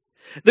yet.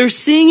 They're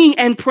singing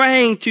and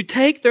praying to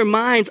take their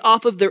minds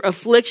off of their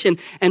affliction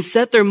and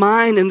set their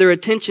mind and their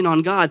attention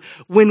on God.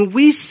 When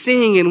we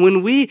sing and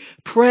when we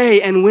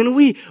pray and when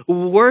we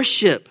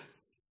worship,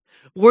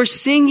 we're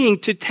singing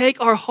to take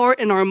our heart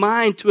and our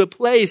mind to a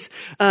place,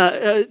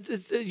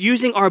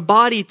 using our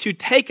body to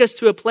take us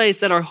to a place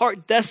that our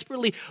heart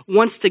desperately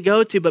wants to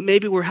go to, but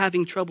maybe we're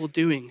having trouble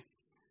doing.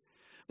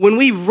 When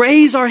we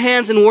raise our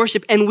hands in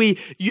worship and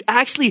you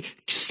actually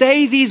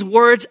say these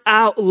words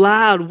out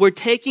loud, we're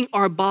taking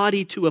our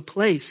body to a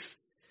place.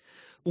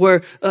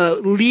 We're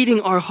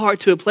leading our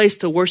heart to a place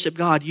to worship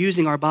God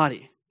using our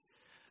body.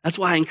 That's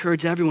why I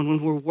encourage everyone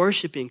when we're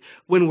worshiping,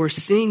 when we're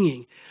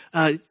singing,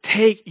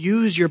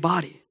 use your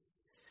body.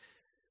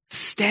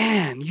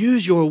 Stand,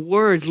 use your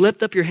words,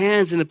 lift up your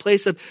hands in a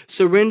place of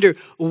surrender.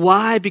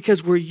 Why?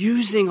 Because we're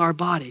using our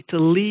body to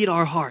lead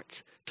our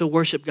hearts to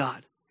worship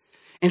God.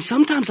 And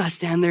sometimes I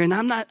stand there and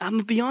I'm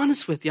gonna be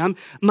honest with you.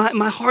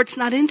 My heart's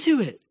not into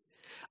it.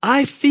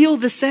 I feel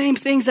the same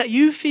things that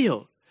you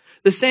feel.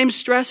 The same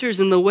stressors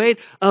and the weight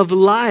of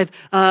life.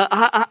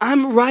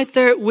 I'm right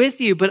there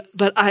with you, but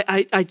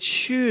I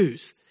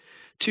choose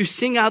to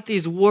sing out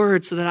these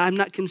words so that I'm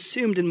not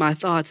consumed in my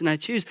thoughts. And I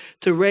choose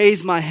to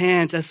raise my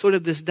hands as sort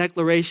of this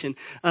declaration,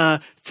 to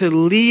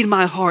lead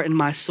my heart and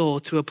my soul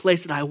to a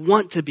place that I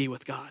want to be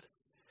with God.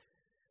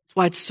 That's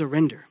why it's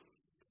surrender.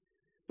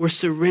 We're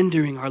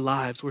surrendering our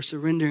lives. We're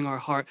surrendering our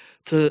heart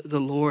to the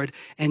Lord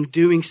and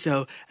doing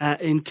so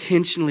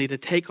intentionally to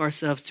take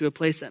ourselves to a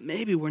place that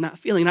maybe we're not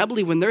feeling. And I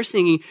believe when they're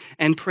singing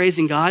and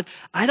praising God,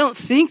 I don't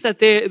think that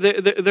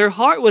their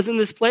heart was in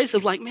this place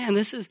of like, man,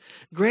 this is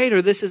great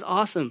or this is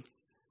awesome.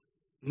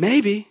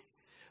 Maybe.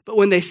 But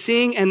when they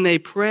sing and they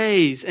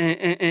praise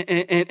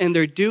and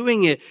they're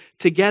doing it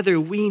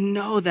together, we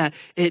know that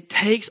it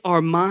takes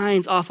our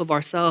minds off of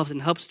ourselves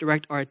and helps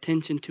direct our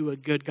attention to a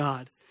good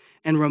God.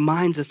 And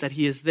reminds us that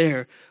he is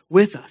there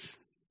with us.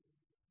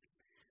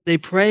 They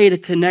pray to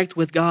connect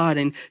with God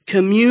and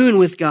commune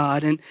with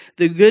God. And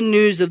the good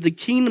news of the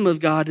kingdom of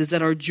God is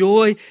that our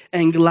joy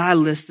and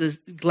gladness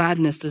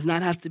does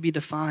not have to be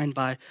defined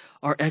by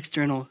our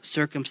external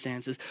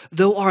circumstances.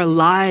 Though our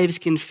lives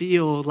can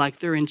feel like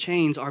they're in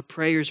chains, our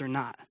prayers are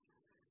not.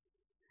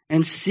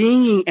 And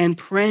singing and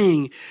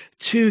praying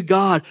to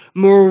God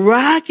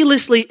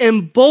miraculously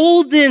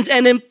emboldens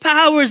and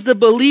empowers the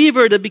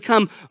believer to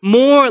become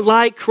more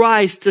like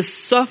Christ, to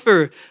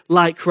suffer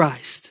like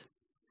Christ.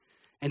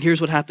 And here's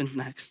what happens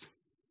next.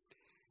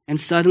 And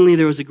suddenly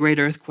there was a great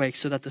earthquake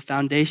so that the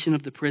foundation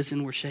of the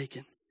prison were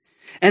shaken.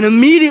 And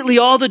immediately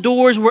all the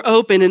doors were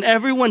opened and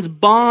everyone's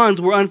bonds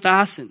were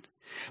unfastened.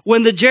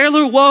 When the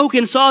jailer woke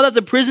and saw that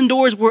the prison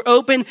doors were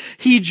open,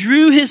 he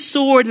drew his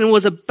sword and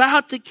was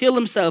about to kill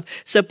himself,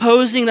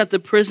 supposing that the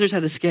prisoners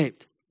had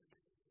escaped.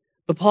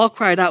 But Paul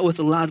cried out with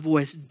a loud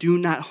voice, "Do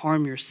not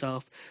harm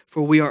yourself,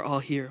 for we are all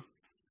here."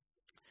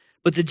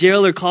 But the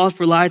jailer called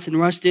for lights and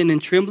rushed in,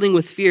 and trembling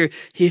with fear,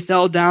 he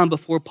fell down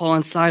before Paul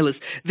and Silas.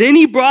 Then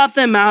he brought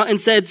them out and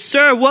said,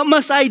 "Sir, what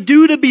must I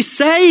do to be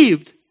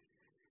saved?"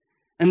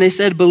 And they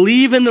said,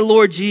 "Believe in the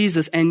Lord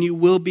Jesus, and you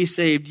will be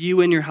saved,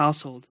 you and your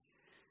household."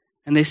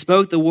 And they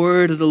spoke the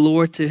word of the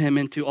Lord to him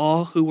and to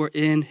all who were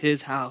in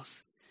his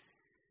house.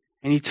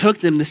 And he took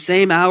them the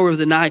same hour of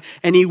the night,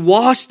 and he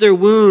washed their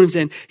wounds,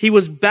 and he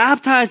was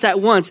baptized at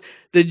once,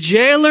 the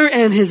jailer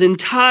and his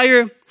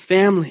entire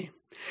family.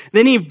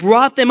 Then he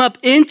brought them up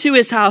into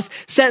his house,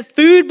 set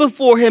food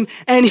before him,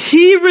 and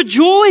he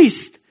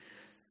rejoiced,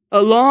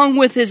 along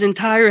with his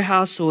entire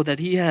household, that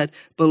he had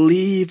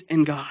believed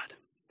in God.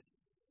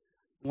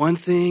 One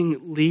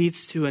thing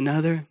leads to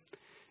another,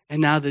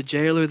 and now the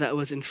jailer that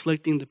was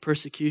inflicting the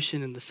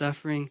persecution and the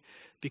suffering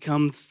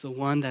becomes the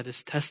one that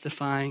is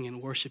testifying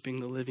and worshiping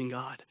the living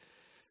God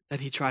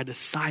that he tried to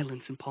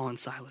silence in Paul and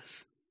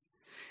Silas.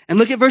 And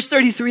look at verse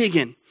 33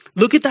 again.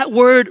 Look at that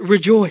word,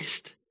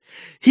 rejoiced.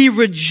 He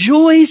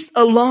rejoiced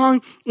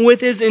along with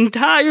his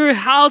entire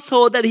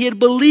household that he had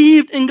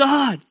believed in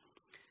God.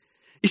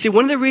 You see,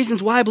 one of the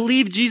reasons why I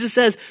believe Jesus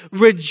says,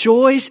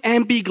 rejoice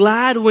and be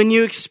glad when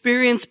you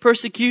experience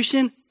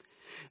persecution,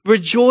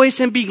 rejoice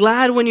and be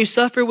glad when you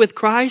suffer with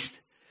Christ,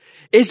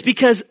 is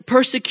because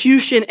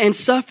persecution and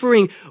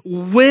suffering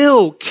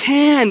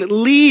can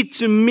lead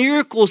to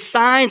miracles,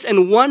 signs,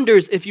 and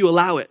wonders if you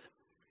allow it.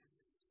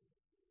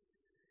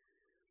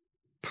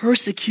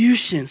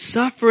 Persecution,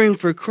 suffering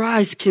for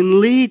Christ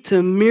can lead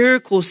to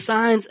miracles,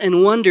 signs,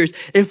 and wonders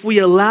if we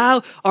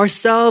allow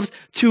ourselves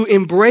to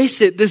embrace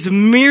it. This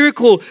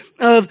miracle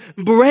of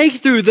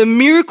breakthrough, the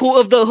miracle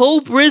of the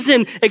whole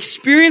prison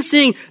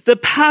experiencing the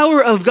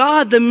power of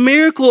God, the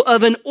miracle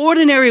of an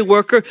ordinary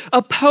worker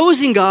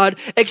opposing God,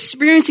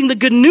 experiencing the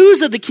good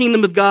news of the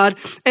kingdom of God,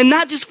 and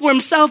not just for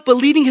himself, but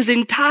leading his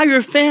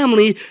entire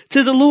family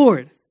to the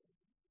Lord.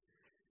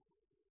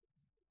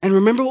 And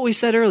remember what we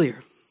said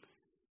earlier.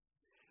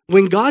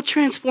 When God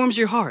transforms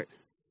your heart,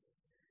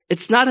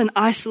 it's not an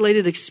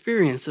isolated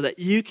experience so that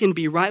you can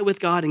be right with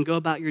God and go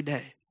about your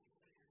day.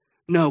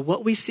 No,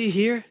 what we see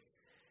here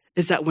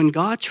is that when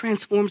God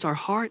transforms our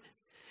heart,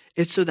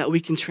 it's so that we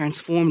can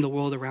transform the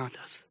world around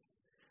us.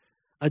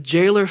 A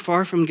jailer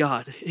far from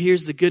God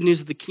hears the good news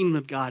of the kingdom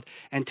of God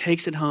and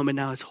takes it home, and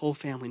now his whole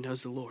family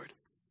knows the Lord.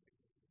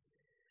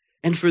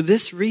 And for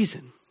this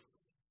reason,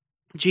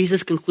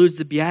 Jesus concludes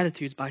the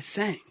Beatitudes by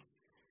saying,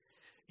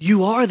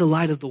 "You are the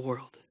light of the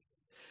world.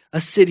 A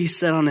city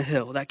set on a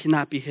hill that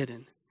cannot be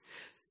hidden.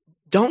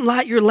 Don't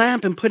light your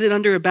lamp and put it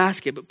under a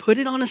basket, but put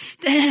it on a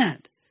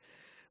stand.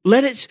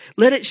 Let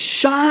it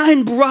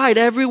shine bright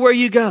everywhere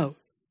you go.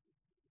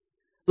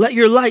 Let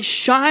your light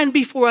shine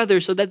before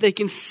others so that they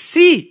can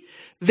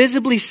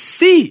visibly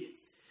see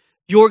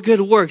your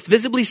good works,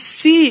 visibly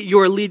see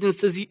your allegiance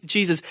to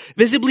Jesus,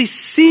 visibly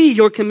see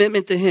your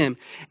commitment to him.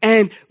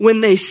 And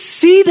when they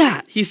see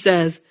that," he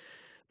says,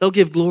 "they'll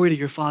give glory to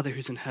your Father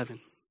who's in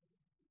heaven."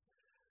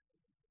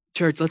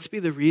 Church, let's be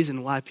the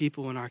reason why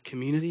people in our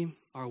community,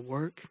 our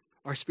work,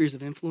 our spheres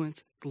of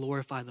influence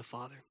glorify the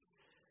Father.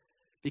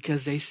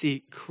 Because they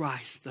see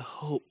Christ, the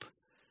hope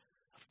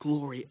of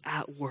glory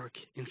at work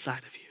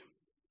inside of you.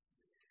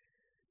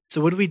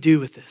 So what do we do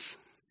with this?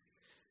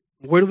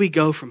 Where do we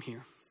go from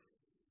here?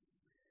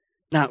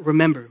 Now,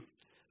 remember,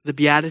 the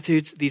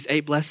Beatitudes, these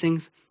 8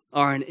 blessings,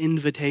 are an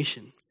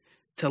invitation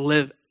to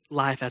live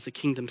life as a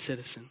kingdom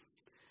citizen.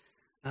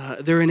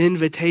 They're an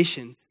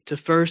invitation to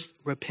first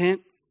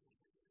repent,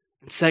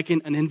 and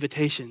second, an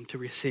invitation to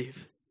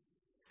receive.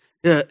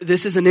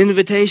 This is an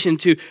invitation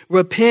to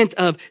repent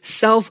of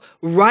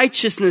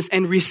self-righteousness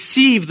and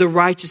receive the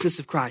righteousness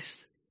of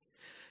Christ.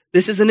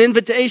 This is an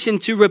invitation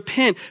to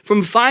repent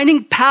from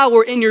finding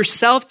power in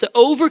yourself to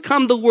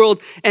overcome the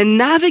world and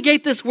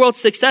navigate this world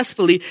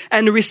successfully,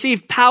 and to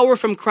receive power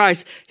from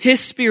Christ, his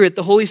Spirit,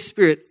 the Holy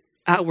Spirit,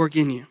 at work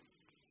in you.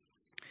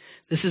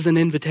 This is an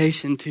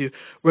invitation to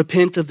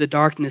repent of the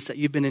darkness that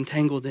you've been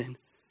entangled in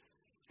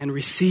and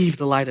receive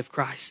the light of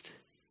Christ.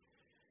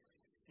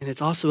 And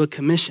it's also a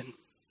commission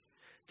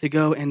to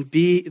go and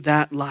be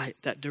that light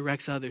that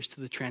directs others to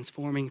the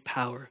transforming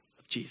power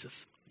of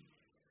Jesus.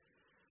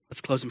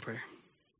 Let's close in prayer.